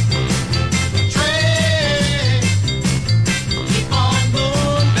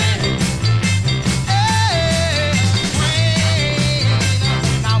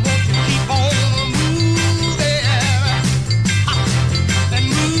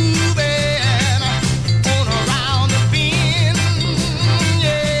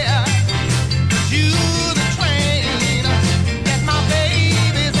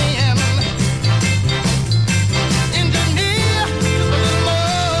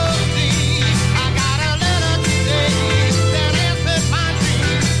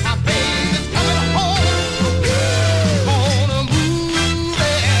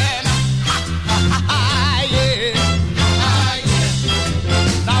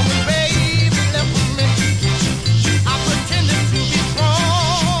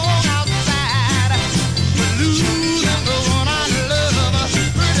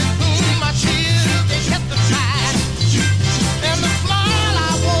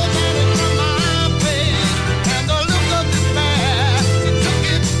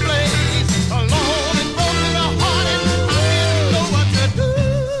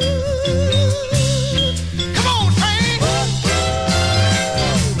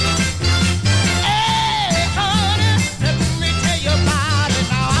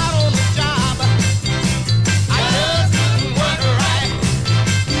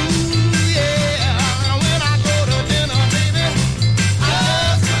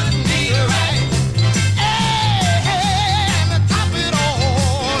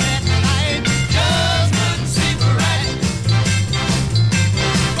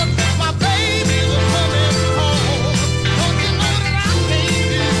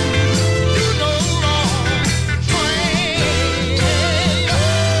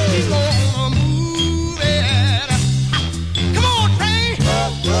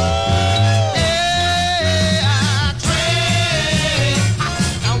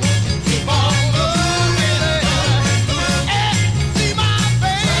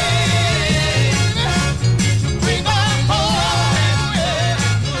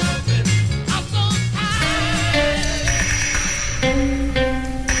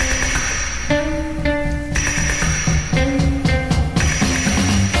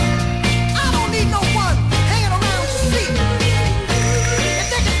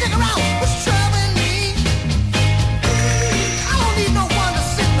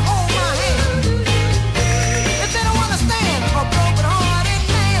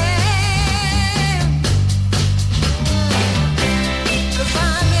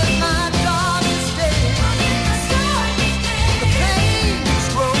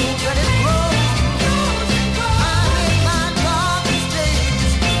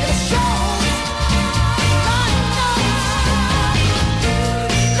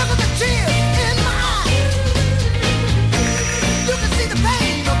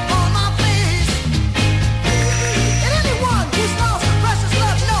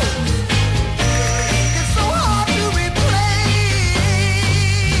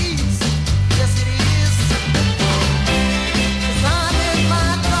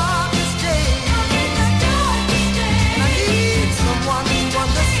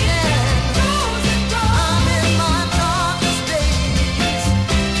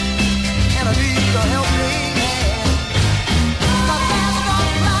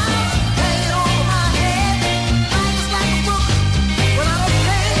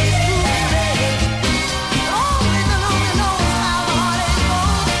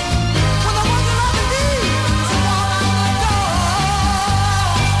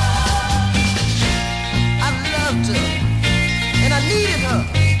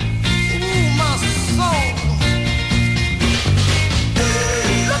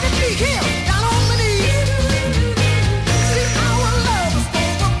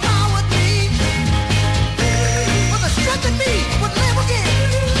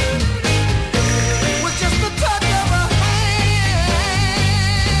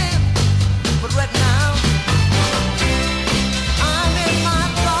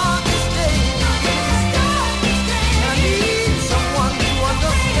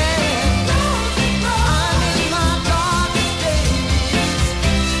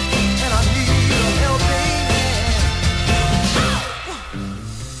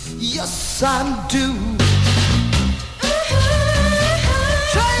 yes I do.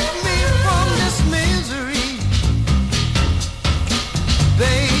 Take me from this misery,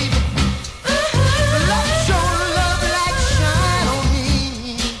 baby. Let your love light shine on me,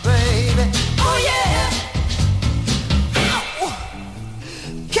 baby. Oh yeah. Ow.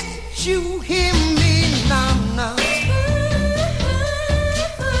 Can't you hear me now?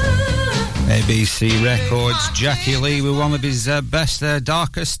 ABC Records, Jackie Lee with one of his best,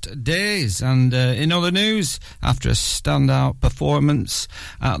 darkest days. And in other news, after a standout performance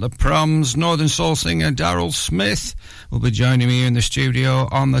at the Proms, Northern Soul singer Daryl Smith will be joining me in the studio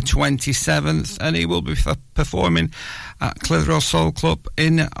on the 27th, and he will be performing at Clitheroe Soul Club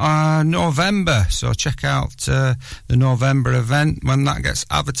in November. So check out the November event when that gets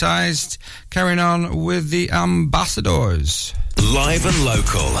advertised. Carrying on with the Ambassadors. Live and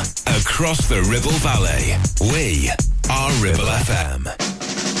local, across the Ribble Valley, we are Ribble FM.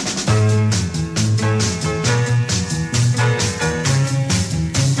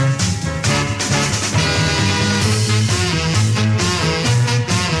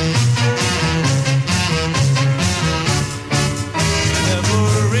 Never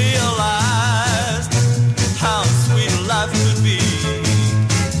realized how sweet life could be.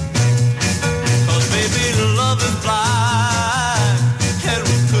 'Cause baby, love is blind and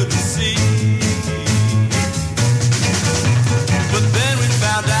we couldn't see. But then we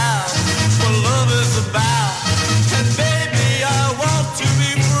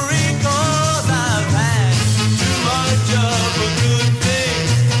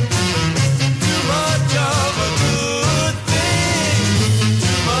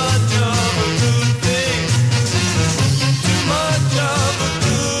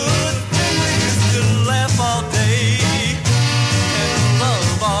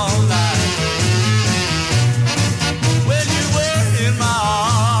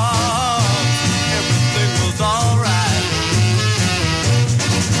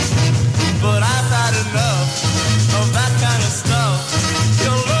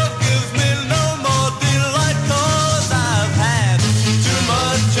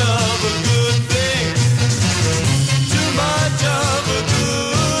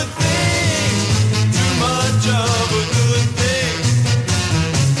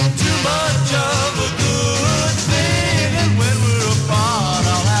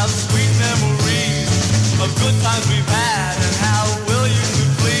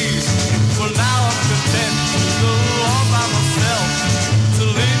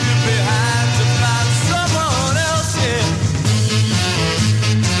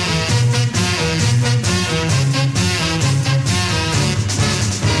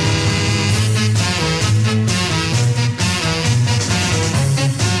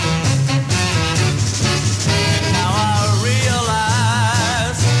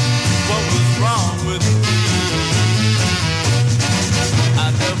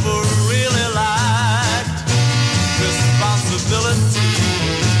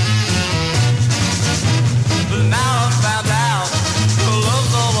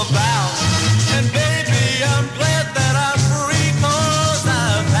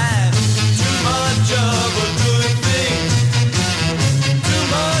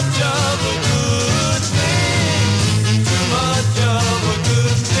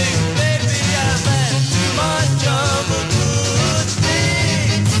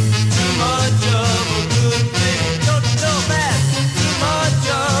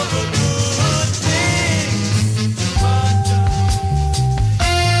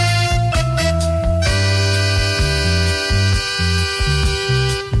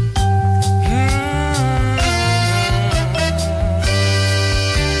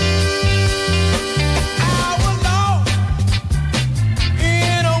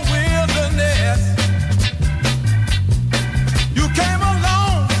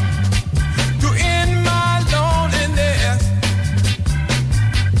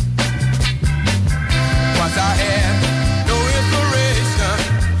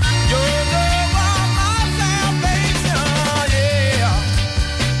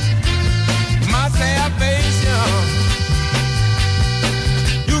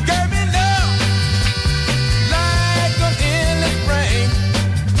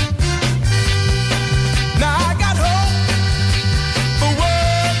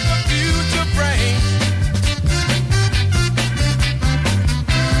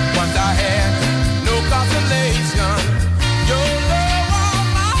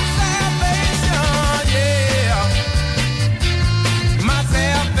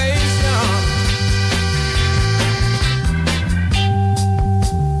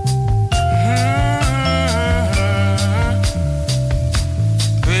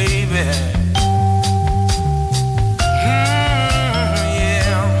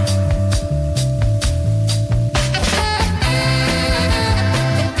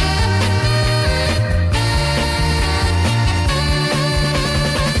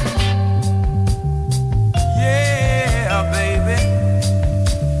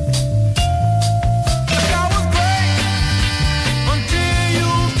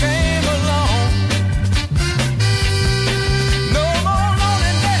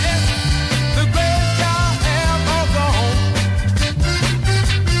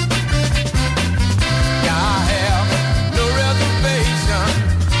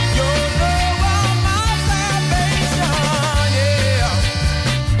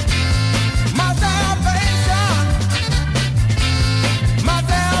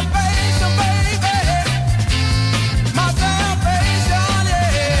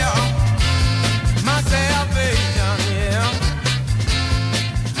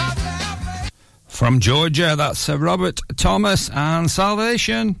from Georgia. That's Robert Thomas and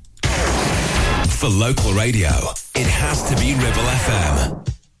Salvation. For local radio, it has to be Ribble FM.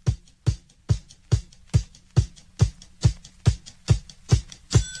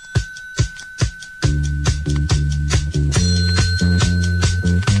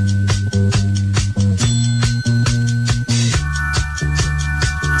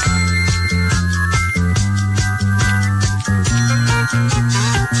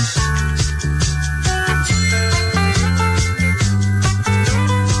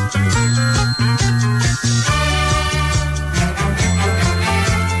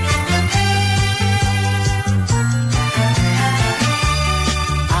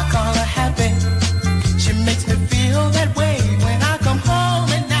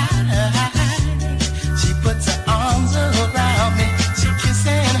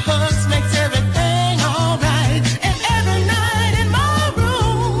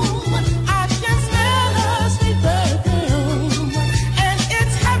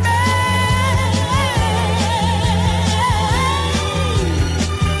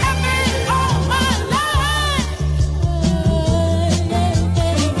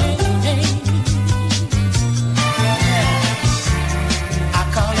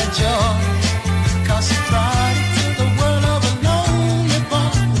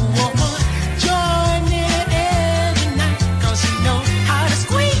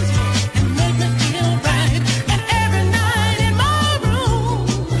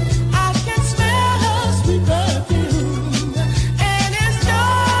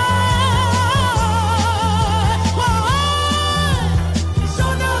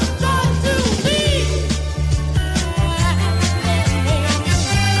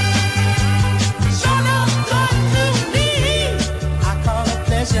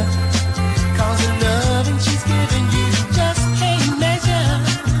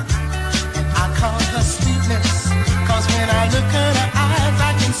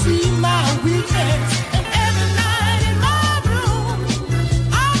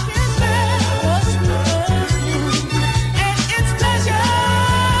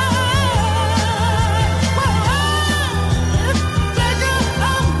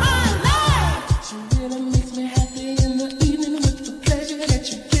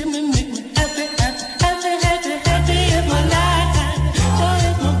 Happy, happy, happy,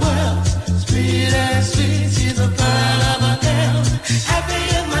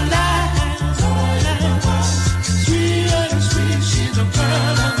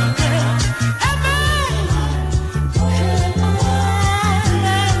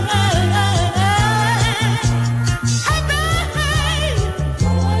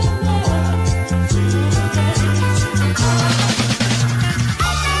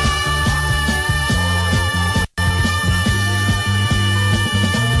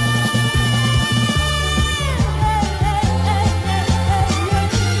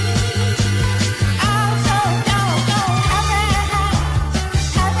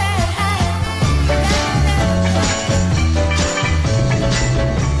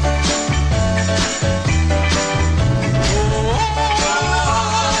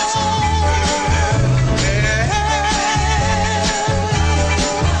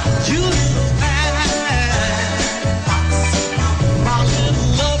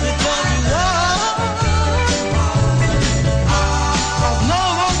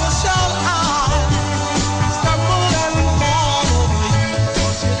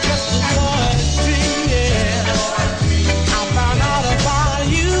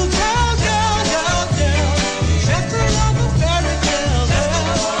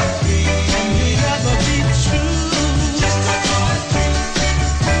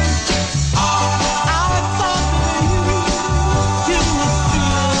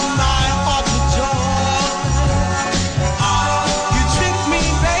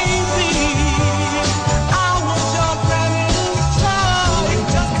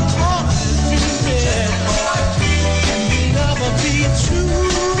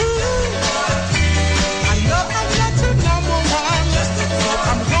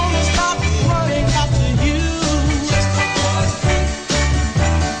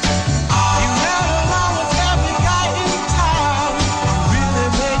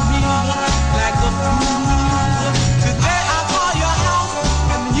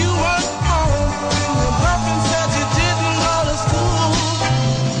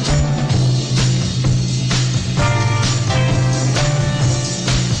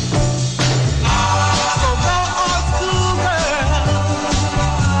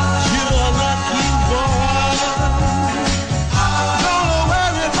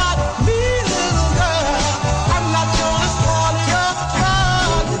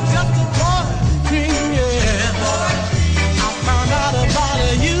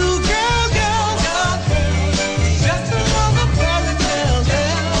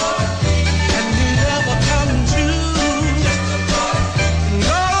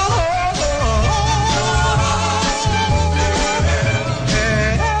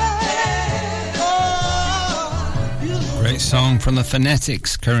 song from the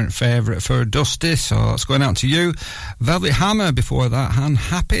Phonetics, current favourite for Dusty, so that's going out to you. Velvet Hammer before that, and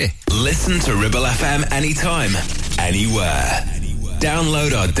Happy. Listen to Ribble FM anytime, anywhere.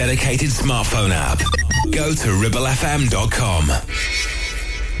 Download our dedicated smartphone app. Go to ribblefm.com.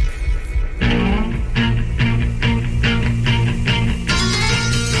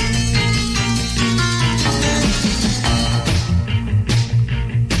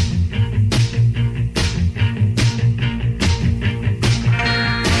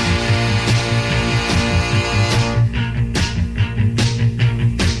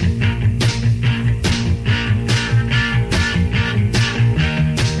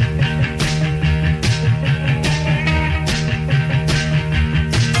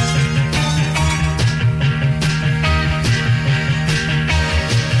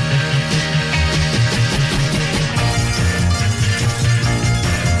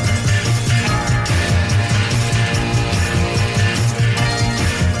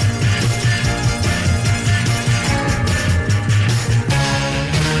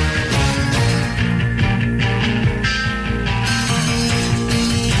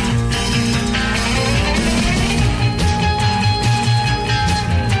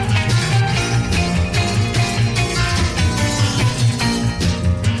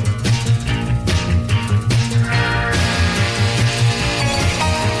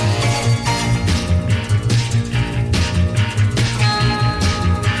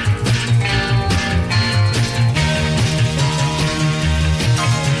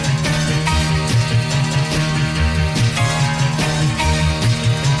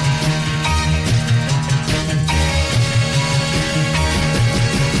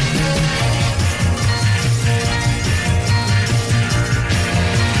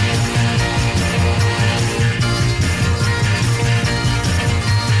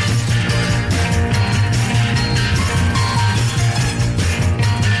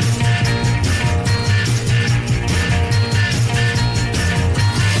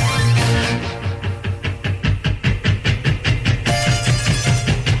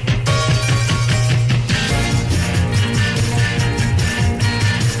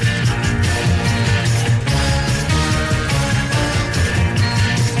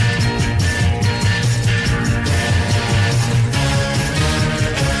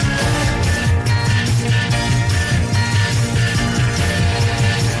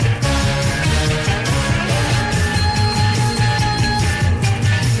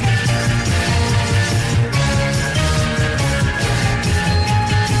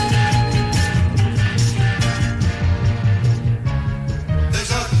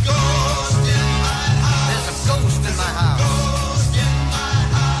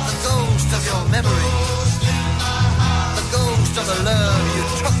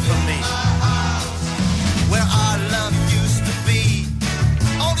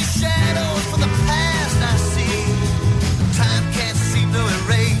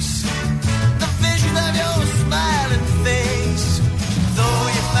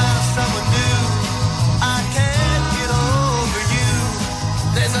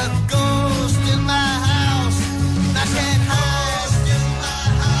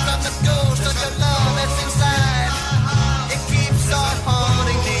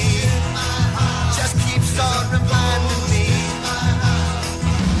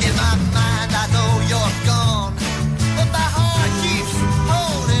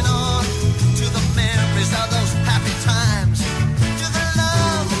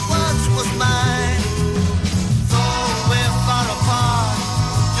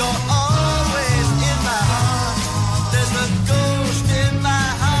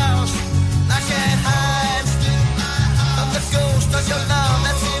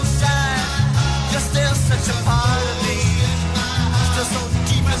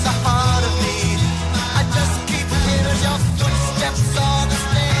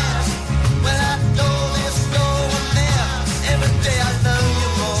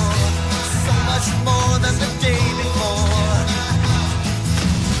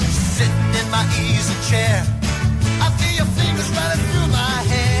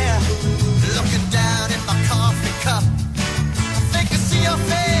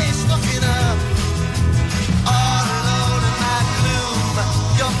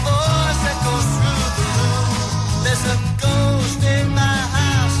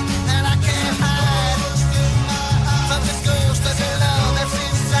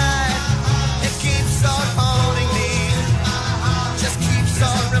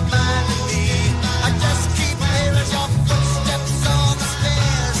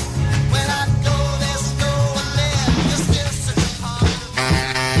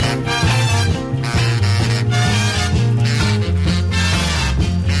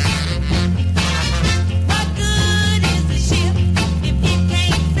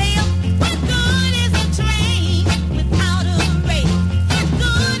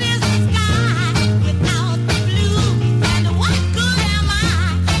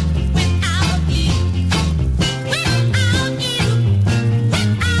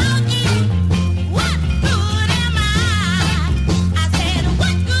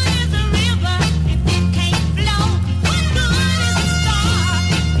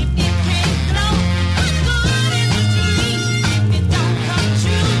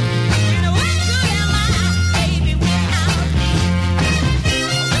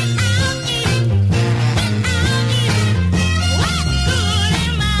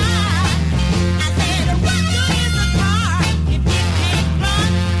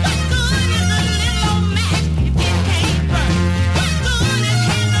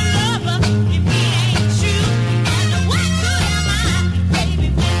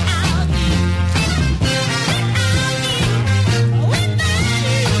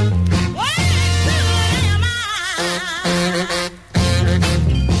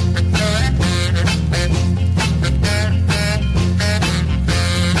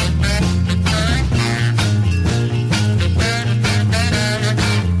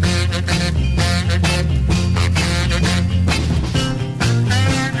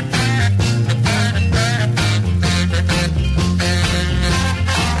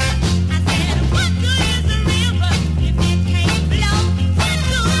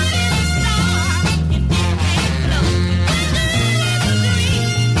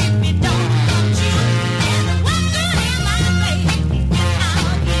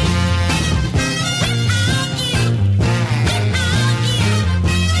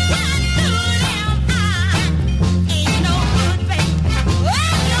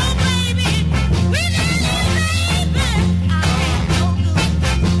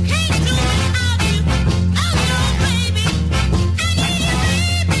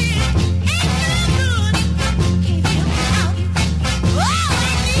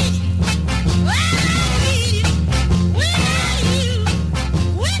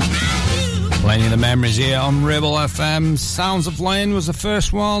 Playing the memories here on Ribble FM. Sounds of Lane was the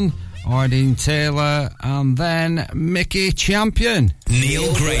first one. Ordine Taylor, and then Mickey Champion.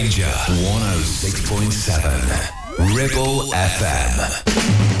 Neil Grainger, 106.7 Ribble FM.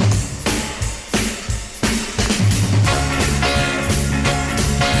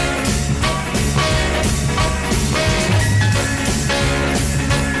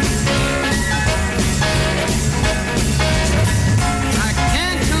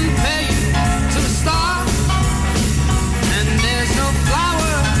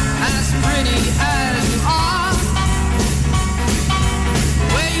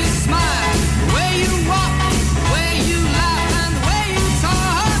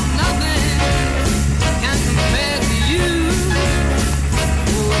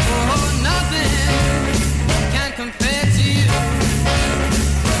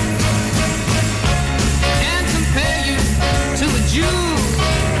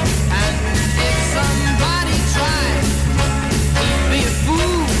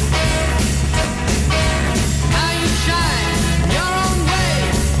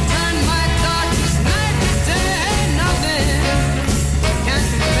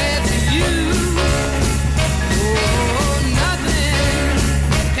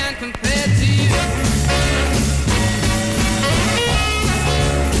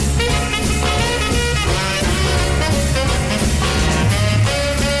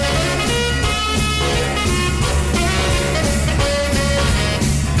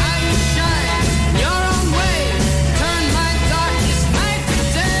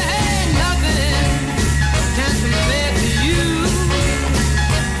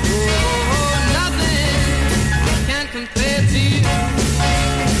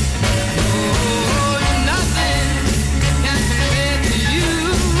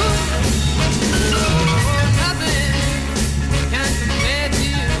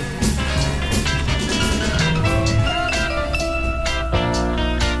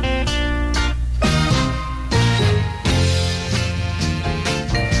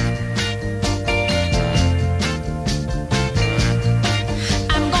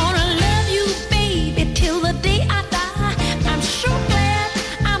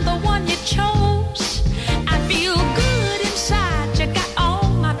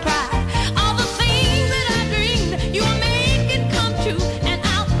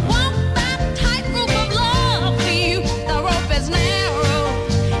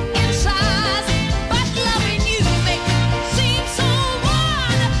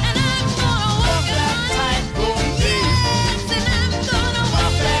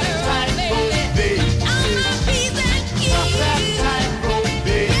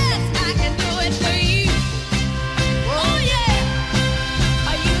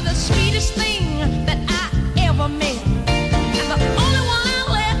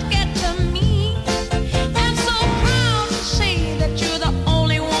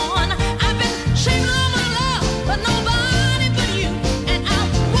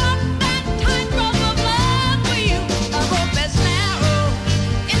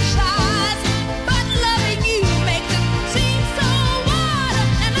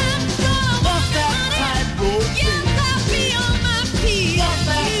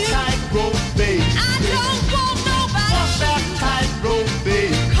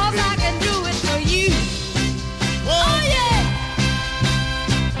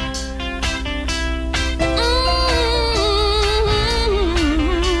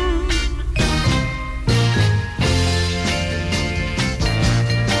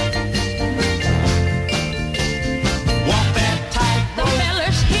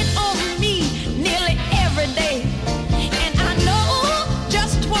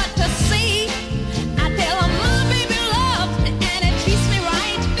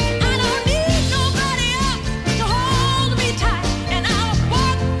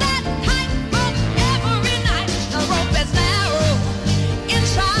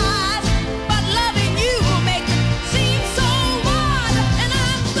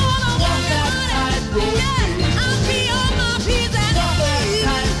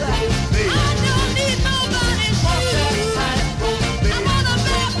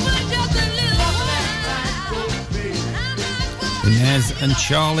 And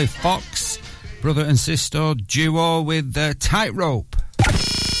Charlie Fox, brother and sister duo with Tightrope.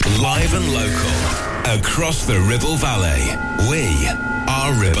 Live and local, across the Ribble Valley, we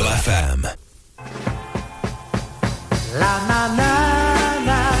are Ribble FM. La na na na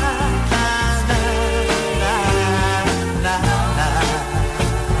na na na na.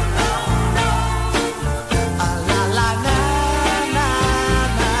 La la na na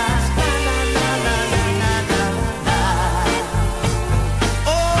na na na na. Oh,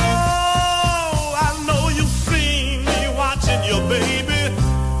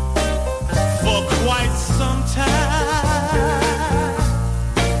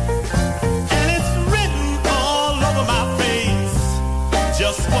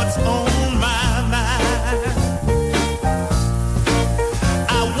 what's on my mind.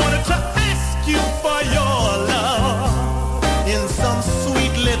 I wanted to ask you for your love in some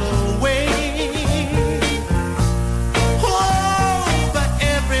sweet little way. Oh, but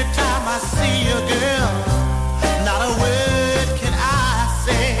every time I see you, girl, not a word can I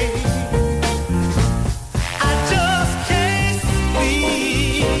say. I just can't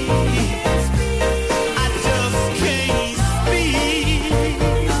speak. I just can't speak.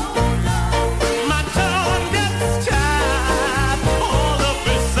 My tongue gets tied all up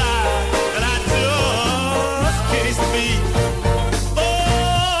inside, and I just can't speak.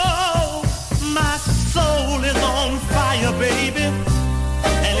 Oh, my soul is on fire, baby,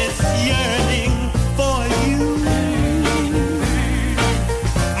 and it's yearning for you.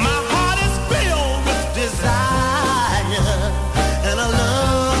 My heart is filled with desire and a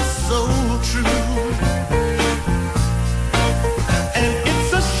love so true. And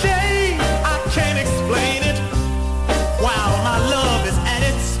it's a shame I can't explain it while my love is at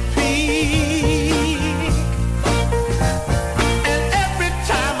its peak. And every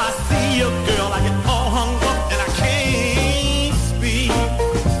time I see you, girl, I get all hung up and I can't speak.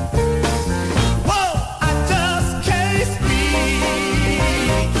 Whoa, I just can't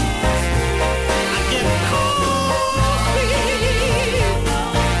speak. I get cold feet.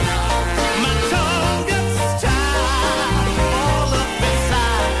 My tongue gets tied all up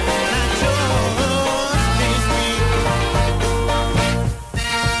inside, and I just can't speak.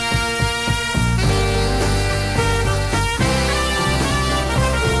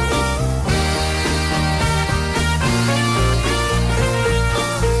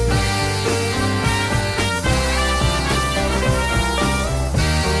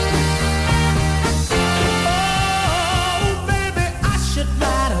 Oh, baby, I should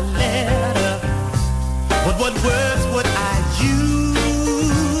write a letter, but what words would I use?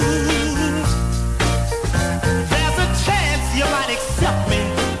 There's a chance you might accept me,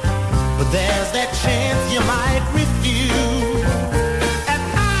 but there's that chance you might refuse. And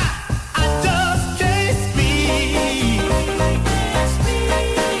I just can't speak.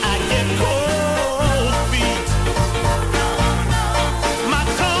 I get cold feet. My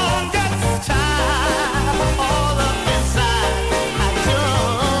tongue gets tied all up inside. I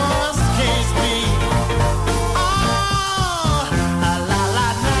just can't speak. Oh, la la la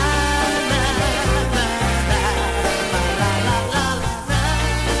la la la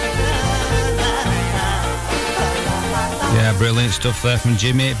Yeah, brilliant stuff there from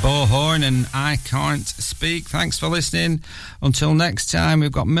Jimmy Bohorn and I Can't Speak. Thanks for listening. Until next time,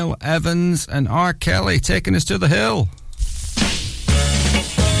 we've got Mill Evans and R. Kelly taking us to the hill.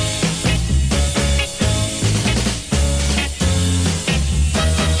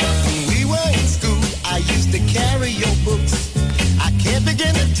 When we were in school, I used to carry your books. I can't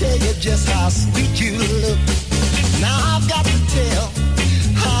begin to tell you just how sweet you look. Now I've got to tell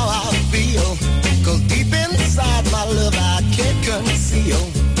how I feel, 'cause deep inside my love I can't conceal.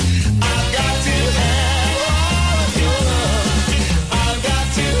 I've got to have all of your love. I've got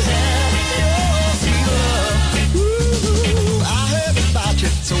to have your sweet love. Ooh, I heard about you,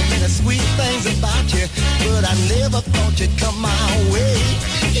 so many sweet things about you, but I never thought you'd come my way.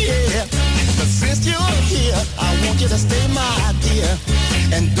 Yeah, but since you're here, I want you to stay my dear,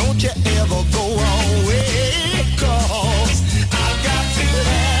 and don't you ever go away, 'cause I've got to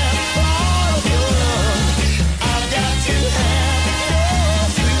have all of your love. I've got to have your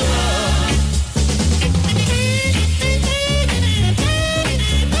sweet love.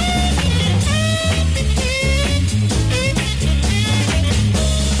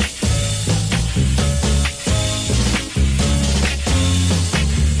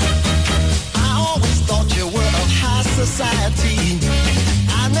 I always thought you were of high society.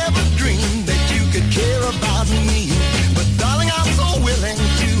 I never dreamed that you could care about me. But darling, I'm so willing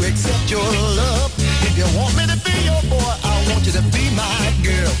to accept your love. If you want me to be your boy, I want you to be my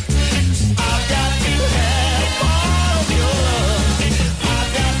girl. I've got to have all of your love. I've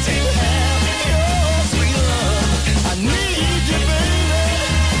got to have your sweet love. I need you, baby.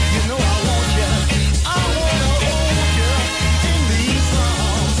 You know I want you. I want to hold you in these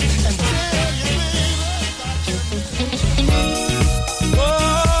arms and tell you, baby,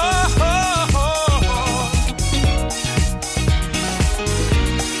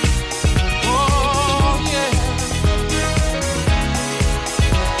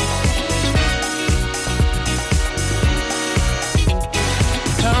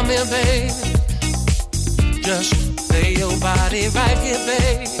 Come here, baby. Just lay your body right here,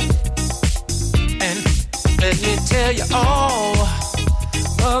 baby. And let me tell you all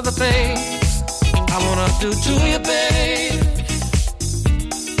of the things I wanna do to you, baby.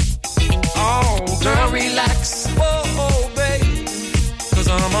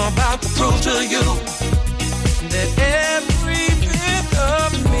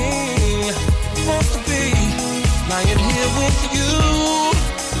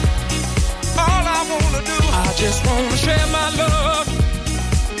 just wanna share my love.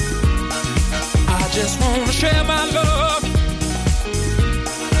 I just wanna share my love.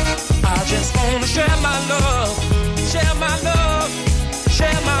 I just wanna share my love. Share my love.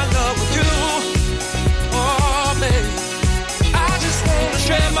 Share my love with you. Oh, baby. I just wanna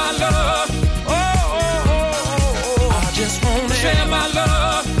share my love. Oh, oh, oh, oh, oh. I just wanna share my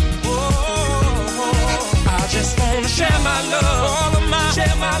love. Oh, oh, oh. I just wanna share my love. All of my,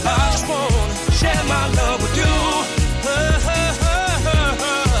 share my love. I just wanna share my love with you.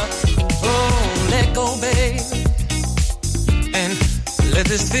 Oh, let go, babe, and let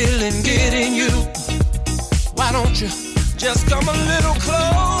this feeling get in you. Why don't you just come a little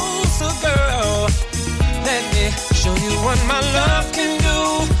closer, girl? Let me show you what my love can do.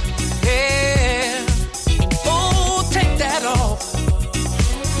 Yeah. Oh, take that off.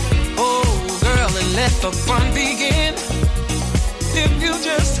 Oh, girl, and let the fun begin. If you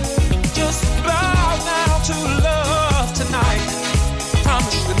just bow down to love tonight,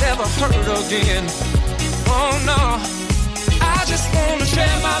 promise you'll never hurt again. Oh, no. I just wanna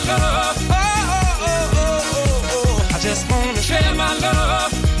share my love. Oh, oh, oh, oh, oh. I just wanna share my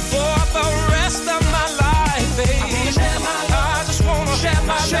love for the rest of my life, baby. I just wanna share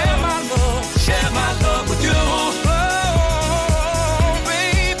my love, share my love with you. Oh,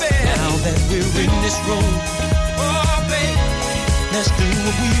 baby. Now that we're in this room, oh, baby, let's do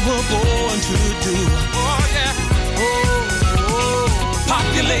what we were born to do. Oh, yeah. Oh, oh.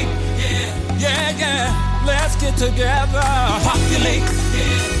 Populate. Yeah, yeah. Let's get together. Populate.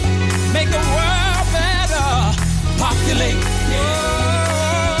 Yeah. Make the world better. Populate.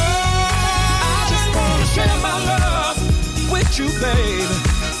 Yeah. I just wanna share my love with you, baby.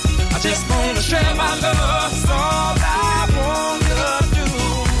 I just wanna share my love. That's all I wanna do.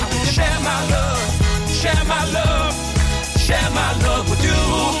 I wanna share my love. Share my love. Share my love with you.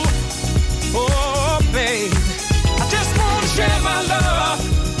 Oh, baby. I just wanna share my love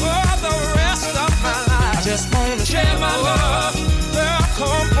for the rest of my life. I just wanna share my love. Girl,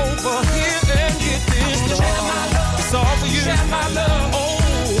 come over here and get this love. It's all for you. Share my love.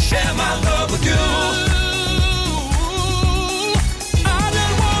 Oh, share my love with you. I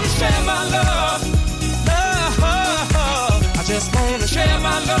just wanna share my love. Love. I just wanna share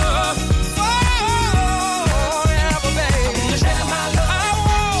my love. Forever, baby. Share my love. I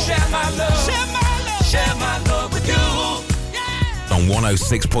want share my love. Share my love. Share my love with you. On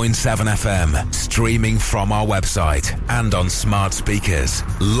 106.7 FM, streaming from our website and on smart speakers,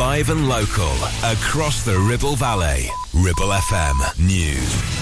 live and local across the Ribble Valley. Ribble FM News.